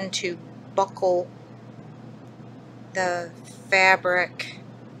can tend to buckle the fabric.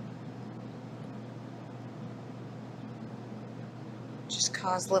 Just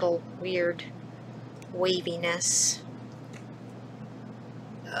cause little weird waviness.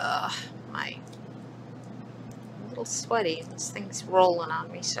 My a little sweaty. This thing's rolling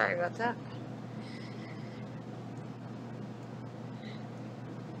on me. Sorry about that.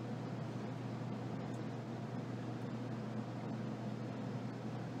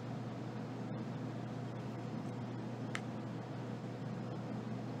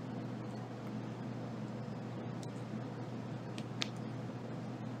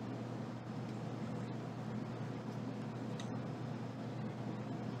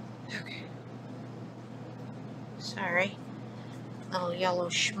 Okay. Sorry. Little yellow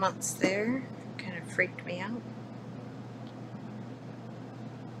schmutz there. Kind of freaked me out.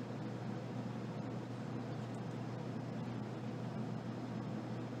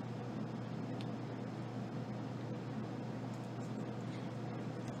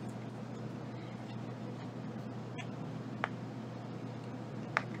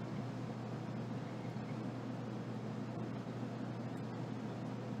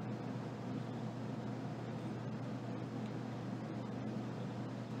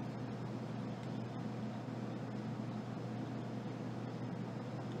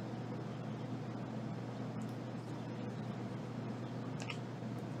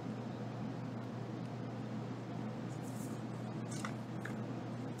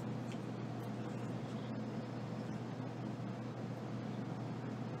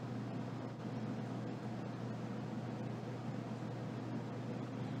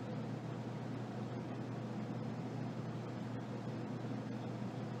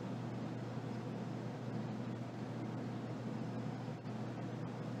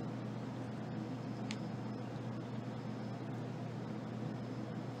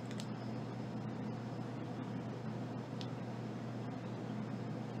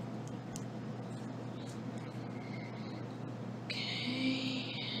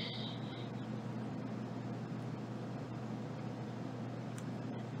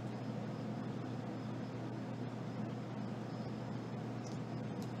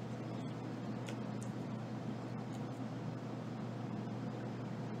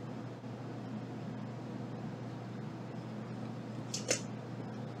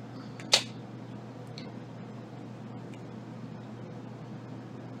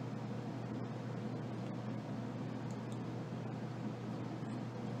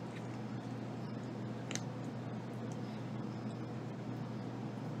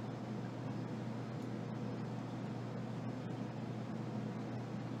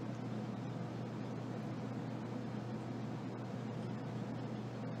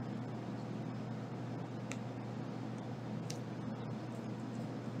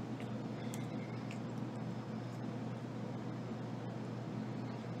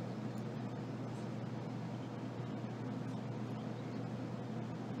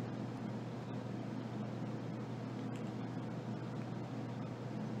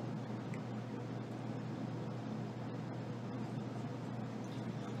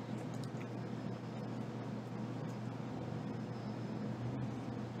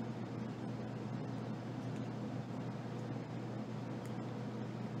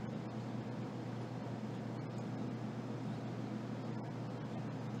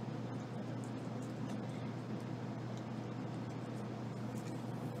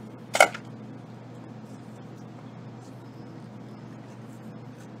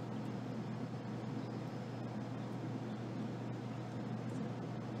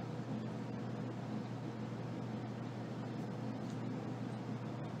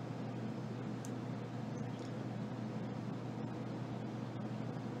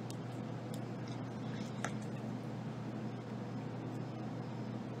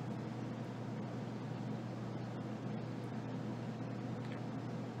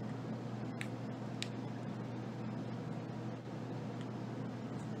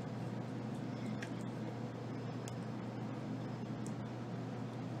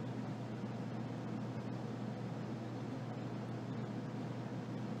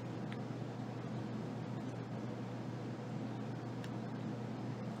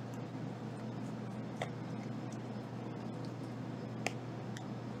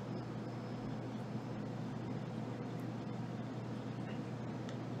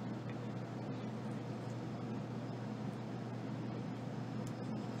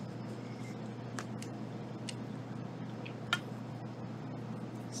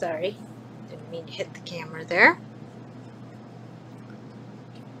 Sorry, didn't mean to hit the camera there.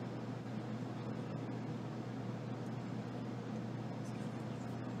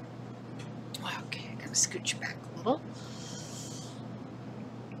 Okay, I gotta scooch back a little.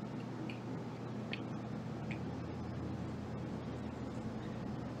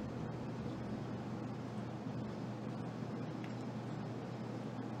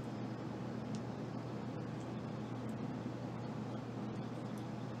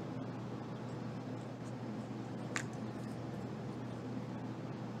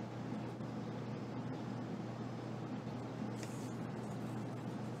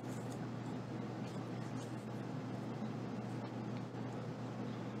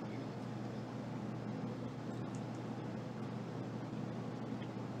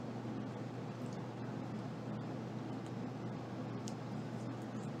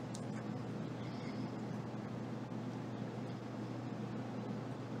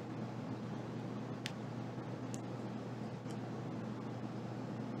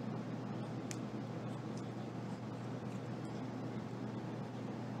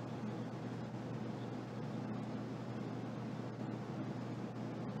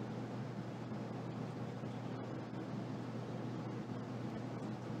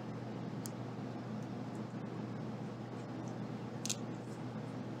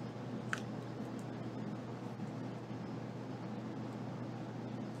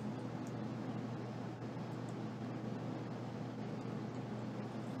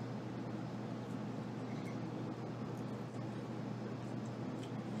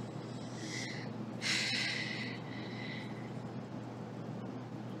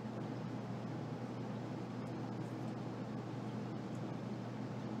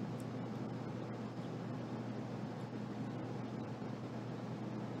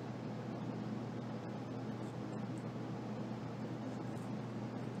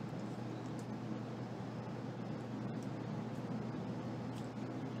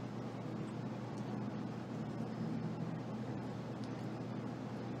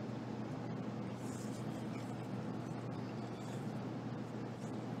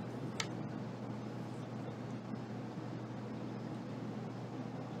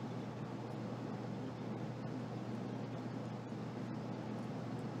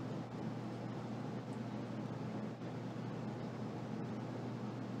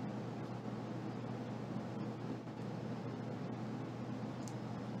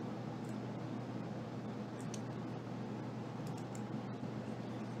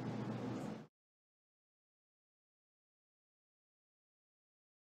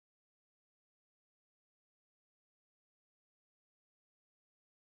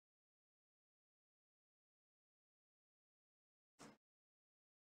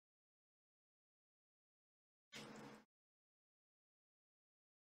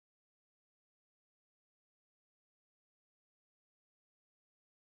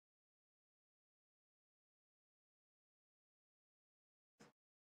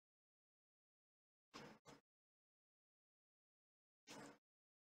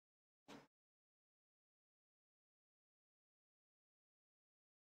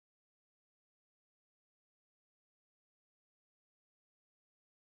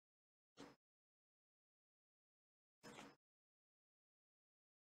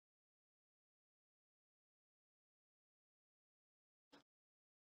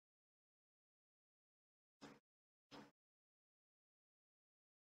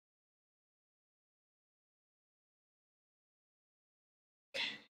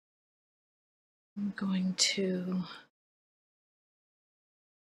 I'm going to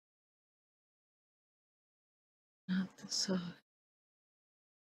knock this off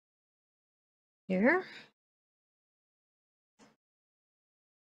here.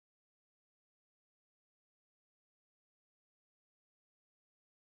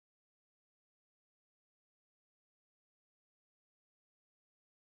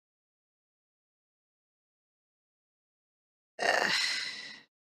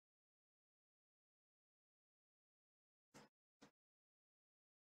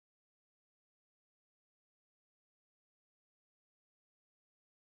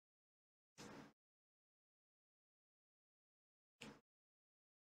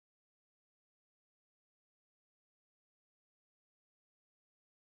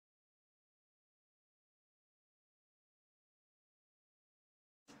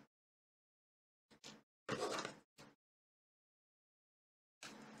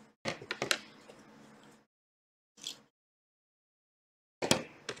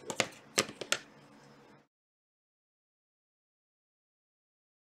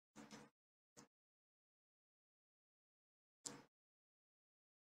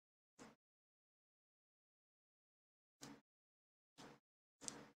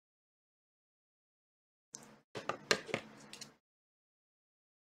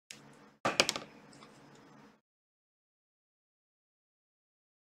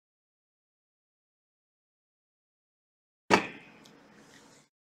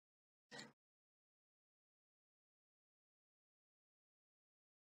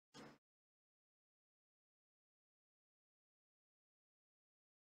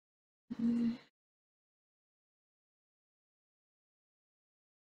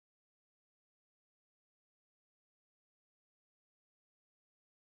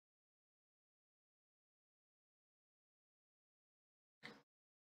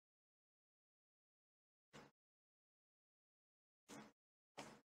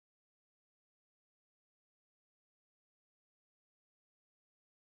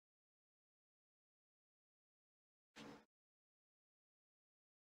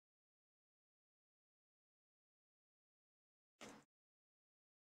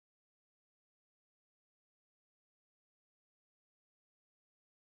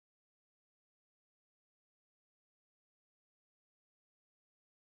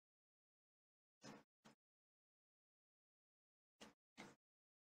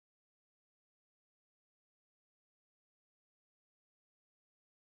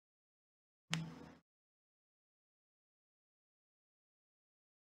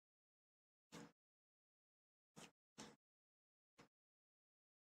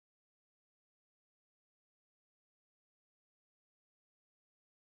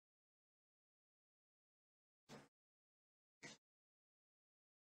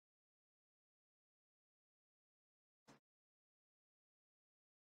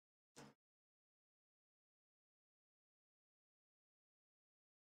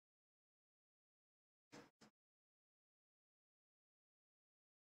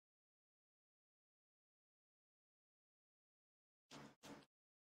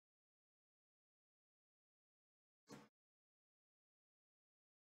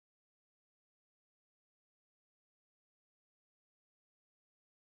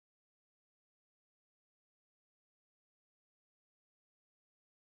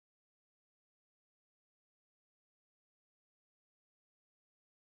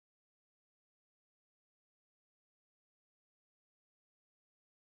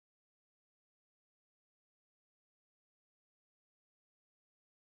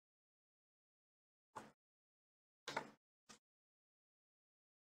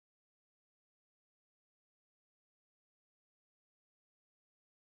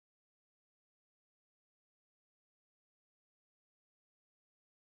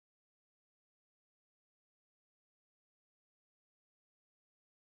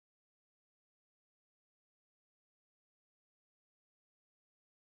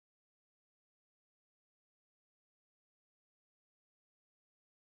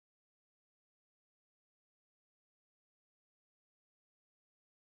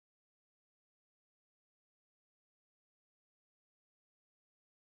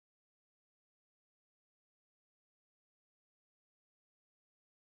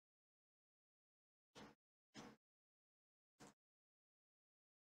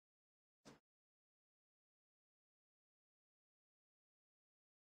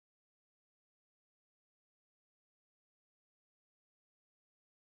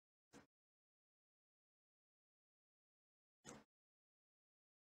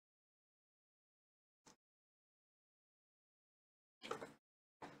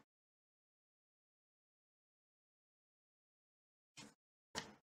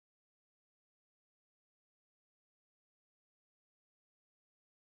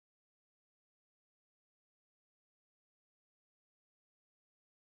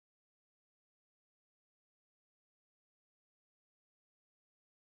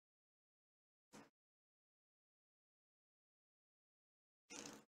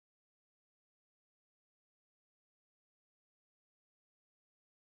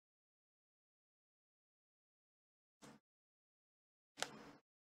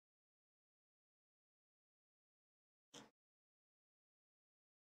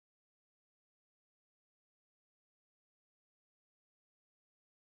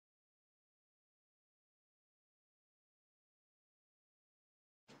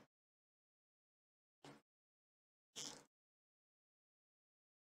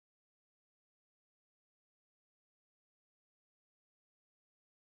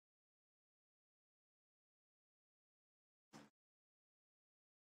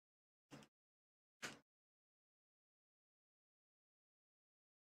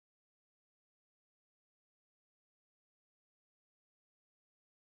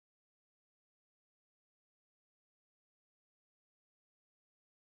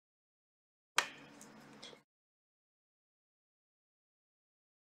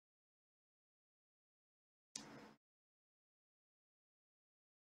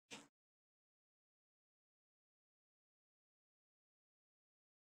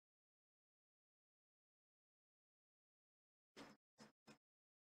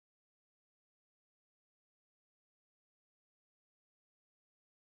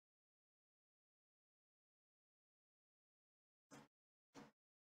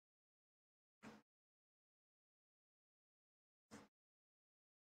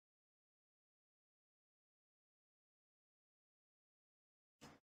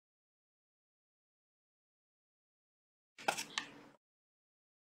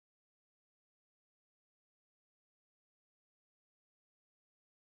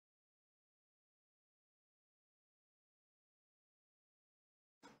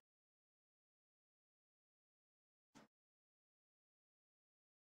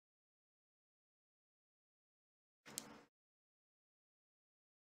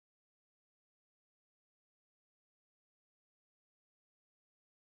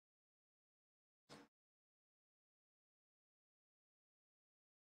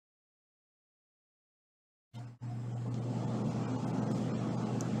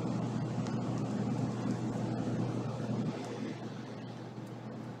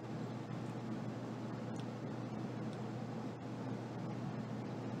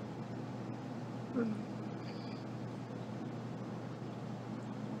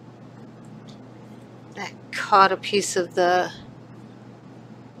 That caught a piece of the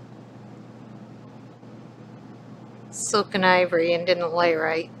silken ivory and didn't lay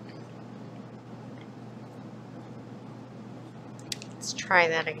right. Let's try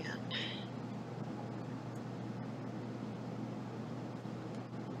that again.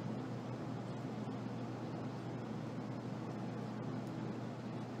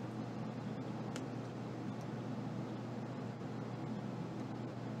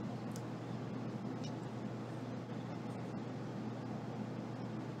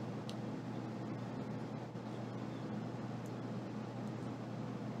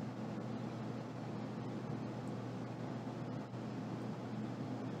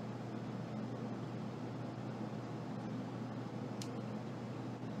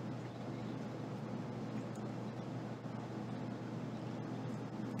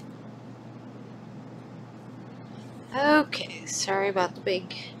 Okay, sorry about the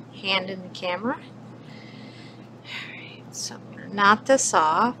big hand in the camera. Alright, so I'm going to knot this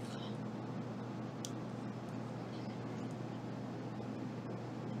off.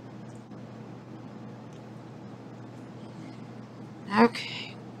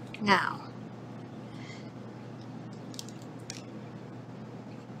 Okay, now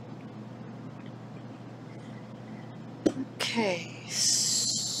okay,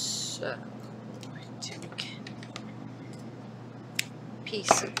 so I take a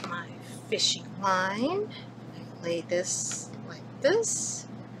piece of my fishing line, I lay this like this.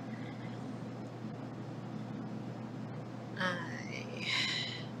 I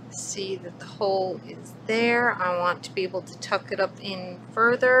see that the hole is there. I want to be able to tuck it up in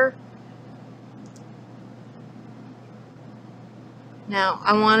further. Now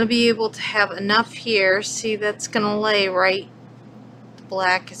I want to be able to have enough here. See, that's going to lay right. The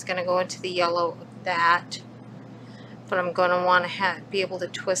black is going to go into the yellow of that. But I'm going to want to be able to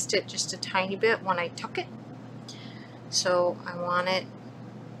twist it just a tiny bit when I tuck it. So I want it,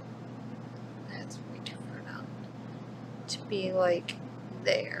 that's way too far down, to be like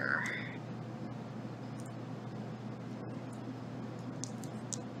there.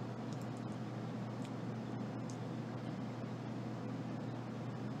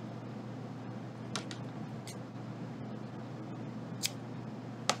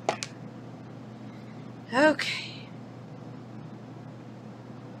 Okay.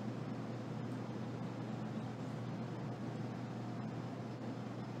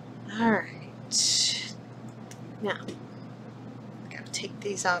 Alright. Now, gotta take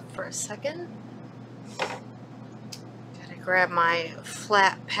these out for a second. Gotta grab my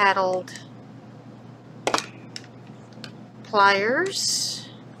flat paddled pliers,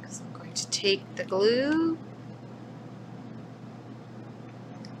 because I'm going to take the glue.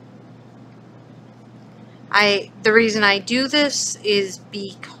 The reason I do this is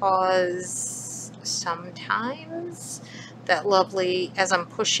because sometimes that lovely, as I'm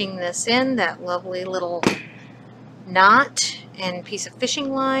pushing this in, that lovely little knot and piece of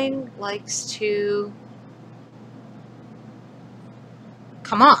fishing line likes to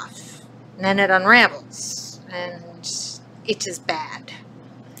come off, and then it unravels, and it is bad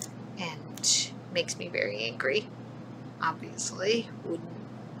and makes me very angry. Obviously, would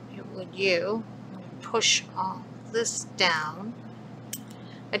you? Push all this down.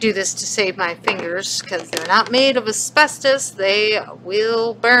 I do this to save my fingers because they're not made of asbestos. They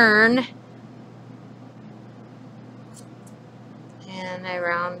will burn. And I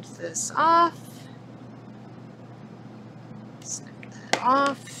round this off. Snip that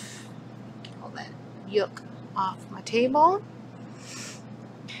off. Get all that yuck off my table.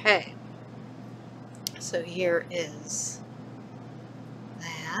 Okay. So here is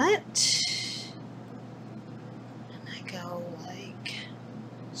that. Go like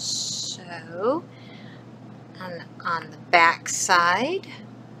so. And on the back side,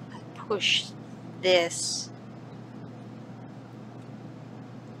 I push this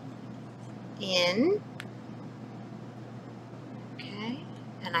in. Okay,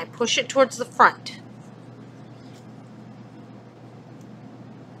 and I push it towards the front.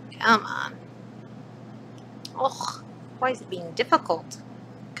 Come on. Oh, why is it being difficult?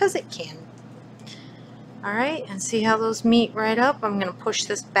 Because it can. Alright, and see how those meet right up? I'm going to push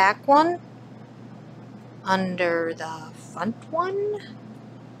this back one under the front one.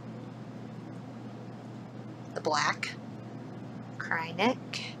 The black. Cry neck.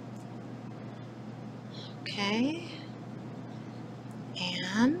 Okay.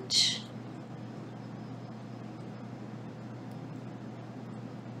 And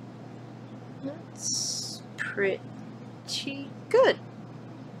that's pretty good.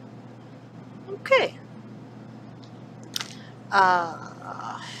 Okay.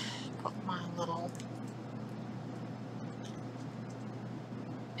 Put my little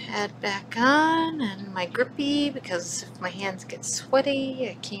pad back on and my grippy, because if my hands get sweaty,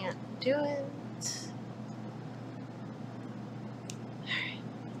 I can't do it. Alright.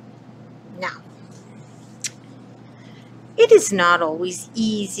 Now, it is not always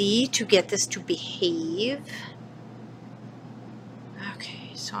easy to get this to behave.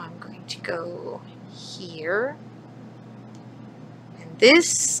 Okay, so I'm going to go here. And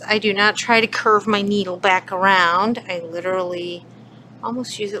this, I do not try to curve my needle back around. I literally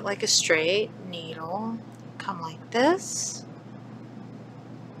almost use it like a straight needle. Come like this.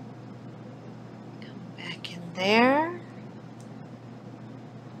 Come back in there.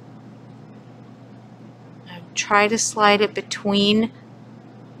 I try to slide it between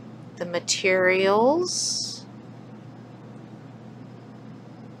the materials.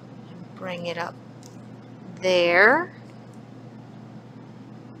 And bring it up there.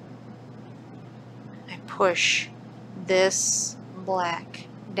 I push this black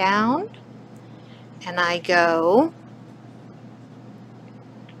down and I go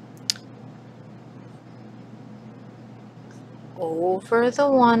over the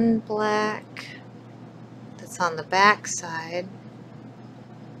one black that's on the back side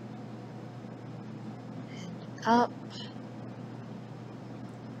and up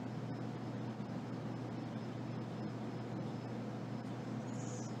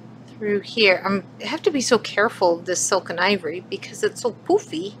through here. I have to be so careful of this silk and ivory because it's so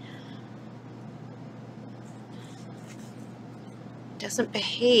poofy. It doesn't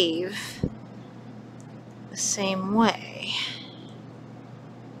behave the same way.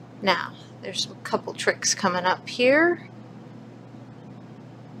 Now, there's a couple tricks coming up here.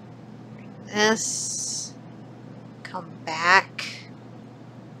 Bring this, come back,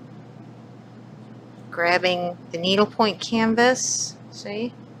 grabbing the needlepoint canvas,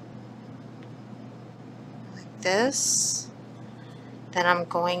 see? This. Then I'm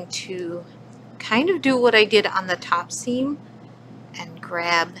going to kind of do what I did on the top seam and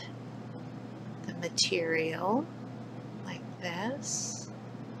grab the material like this.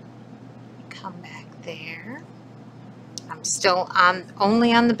 Come back there. I'm still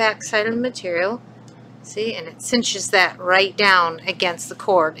only on the back side of the material. See, and it cinches that right down against the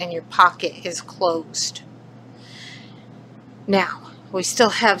cord and your pocket is closed. Now, we still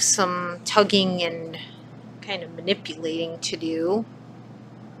have some tugging and kind of manipulating to do.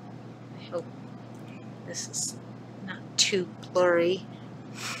 I hope this is not too blurry.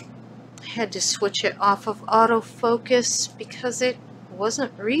 I had to switch it off of autofocus because it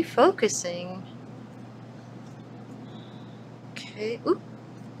wasn't refocusing. Okay, oop.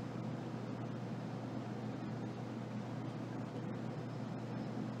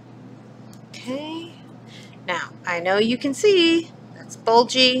 Okay, now I know you can see that's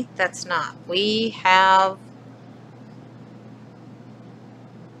bulgy, that's not. We have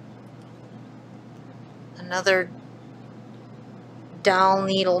another doll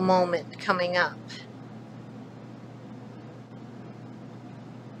needle moment coming up.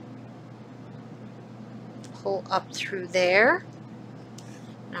 Pull up through there.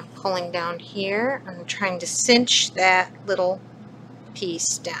 I'm pulling down here. I'm trying to cinch that little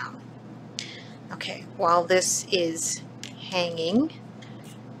piece down. Okay, while this is hanging,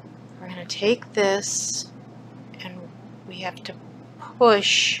 we're going to take this and we have to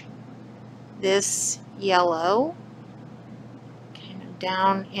push this yellow kind of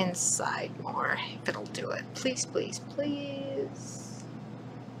down inside more, if it'll do it. Please, please, please.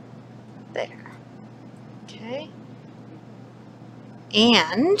 There. Okay.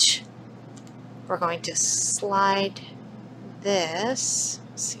 And we're going to slide this.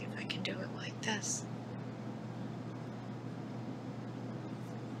 Let's see if I can do it like this.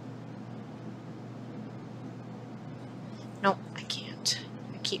 Nope, I can't.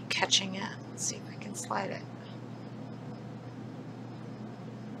 I keep catching it. Let's see if I can slide it.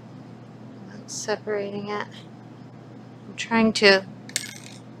 I'm separating it. I'm trying to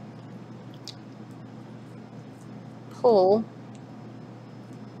pull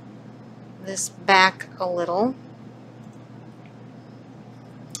this back a little.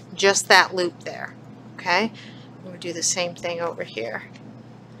 Just that loop there. Okay? I'm going to do the same thing over here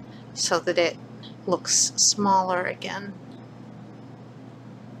so that it looks smaller again.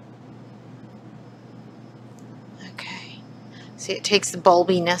 Okay. See, it takes the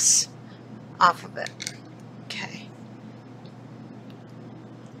bulbiness off of it. Okay.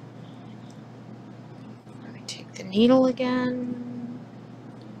 Let me take the needle again.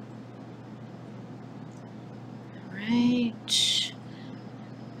 Right.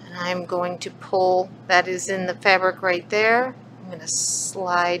 And I I'm going to pull, that is in the fabric right there. I'm going to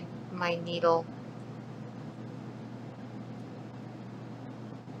slide my needle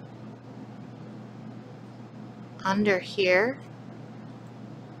under here.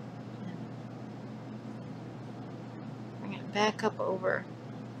 I'm going to back up over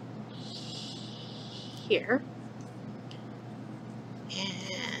here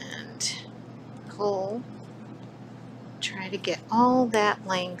and pull. Try to get all that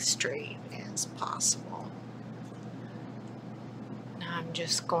length straight as possible. Now I'm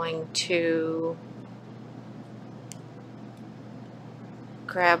just going to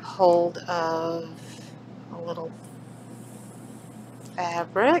grab hold of a little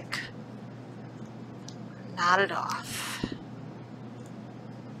fabric, knot it off.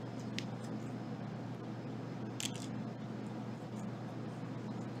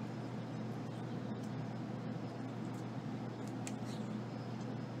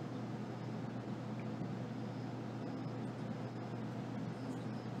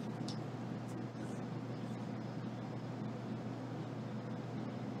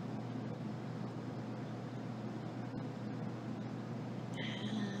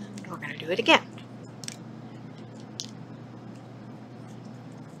 And we're going to do it again.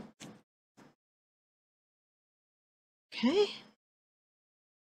 Okay.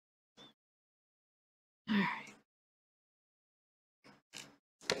 All right.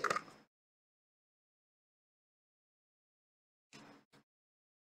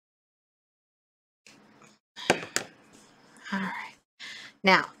 All right.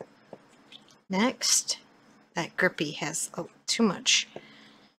 Now, next, that grippy has too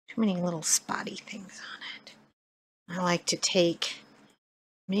many little spotty things on it. I like to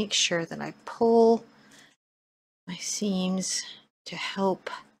make sure that I pull my seams to help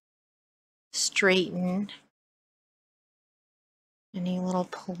straighten any little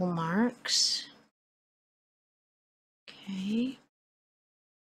pull marks. Okay.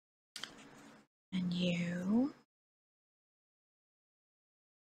 And you,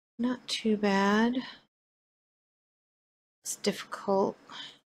 not too bad. It's difficult.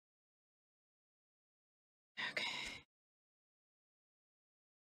 Okay.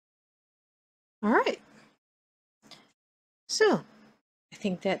 All right. So, I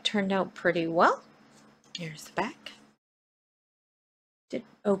think that turned out pretty well. Here's the back. Did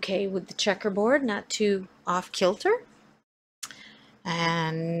okay with the checkerboard, not too off kilter.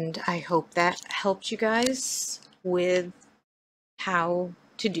 And I hope that helped you guys with how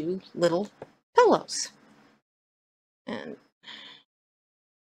to do little pillows. And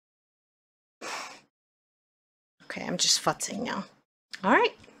okay, I'm just futzing now. All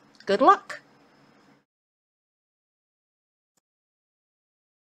right, good luck.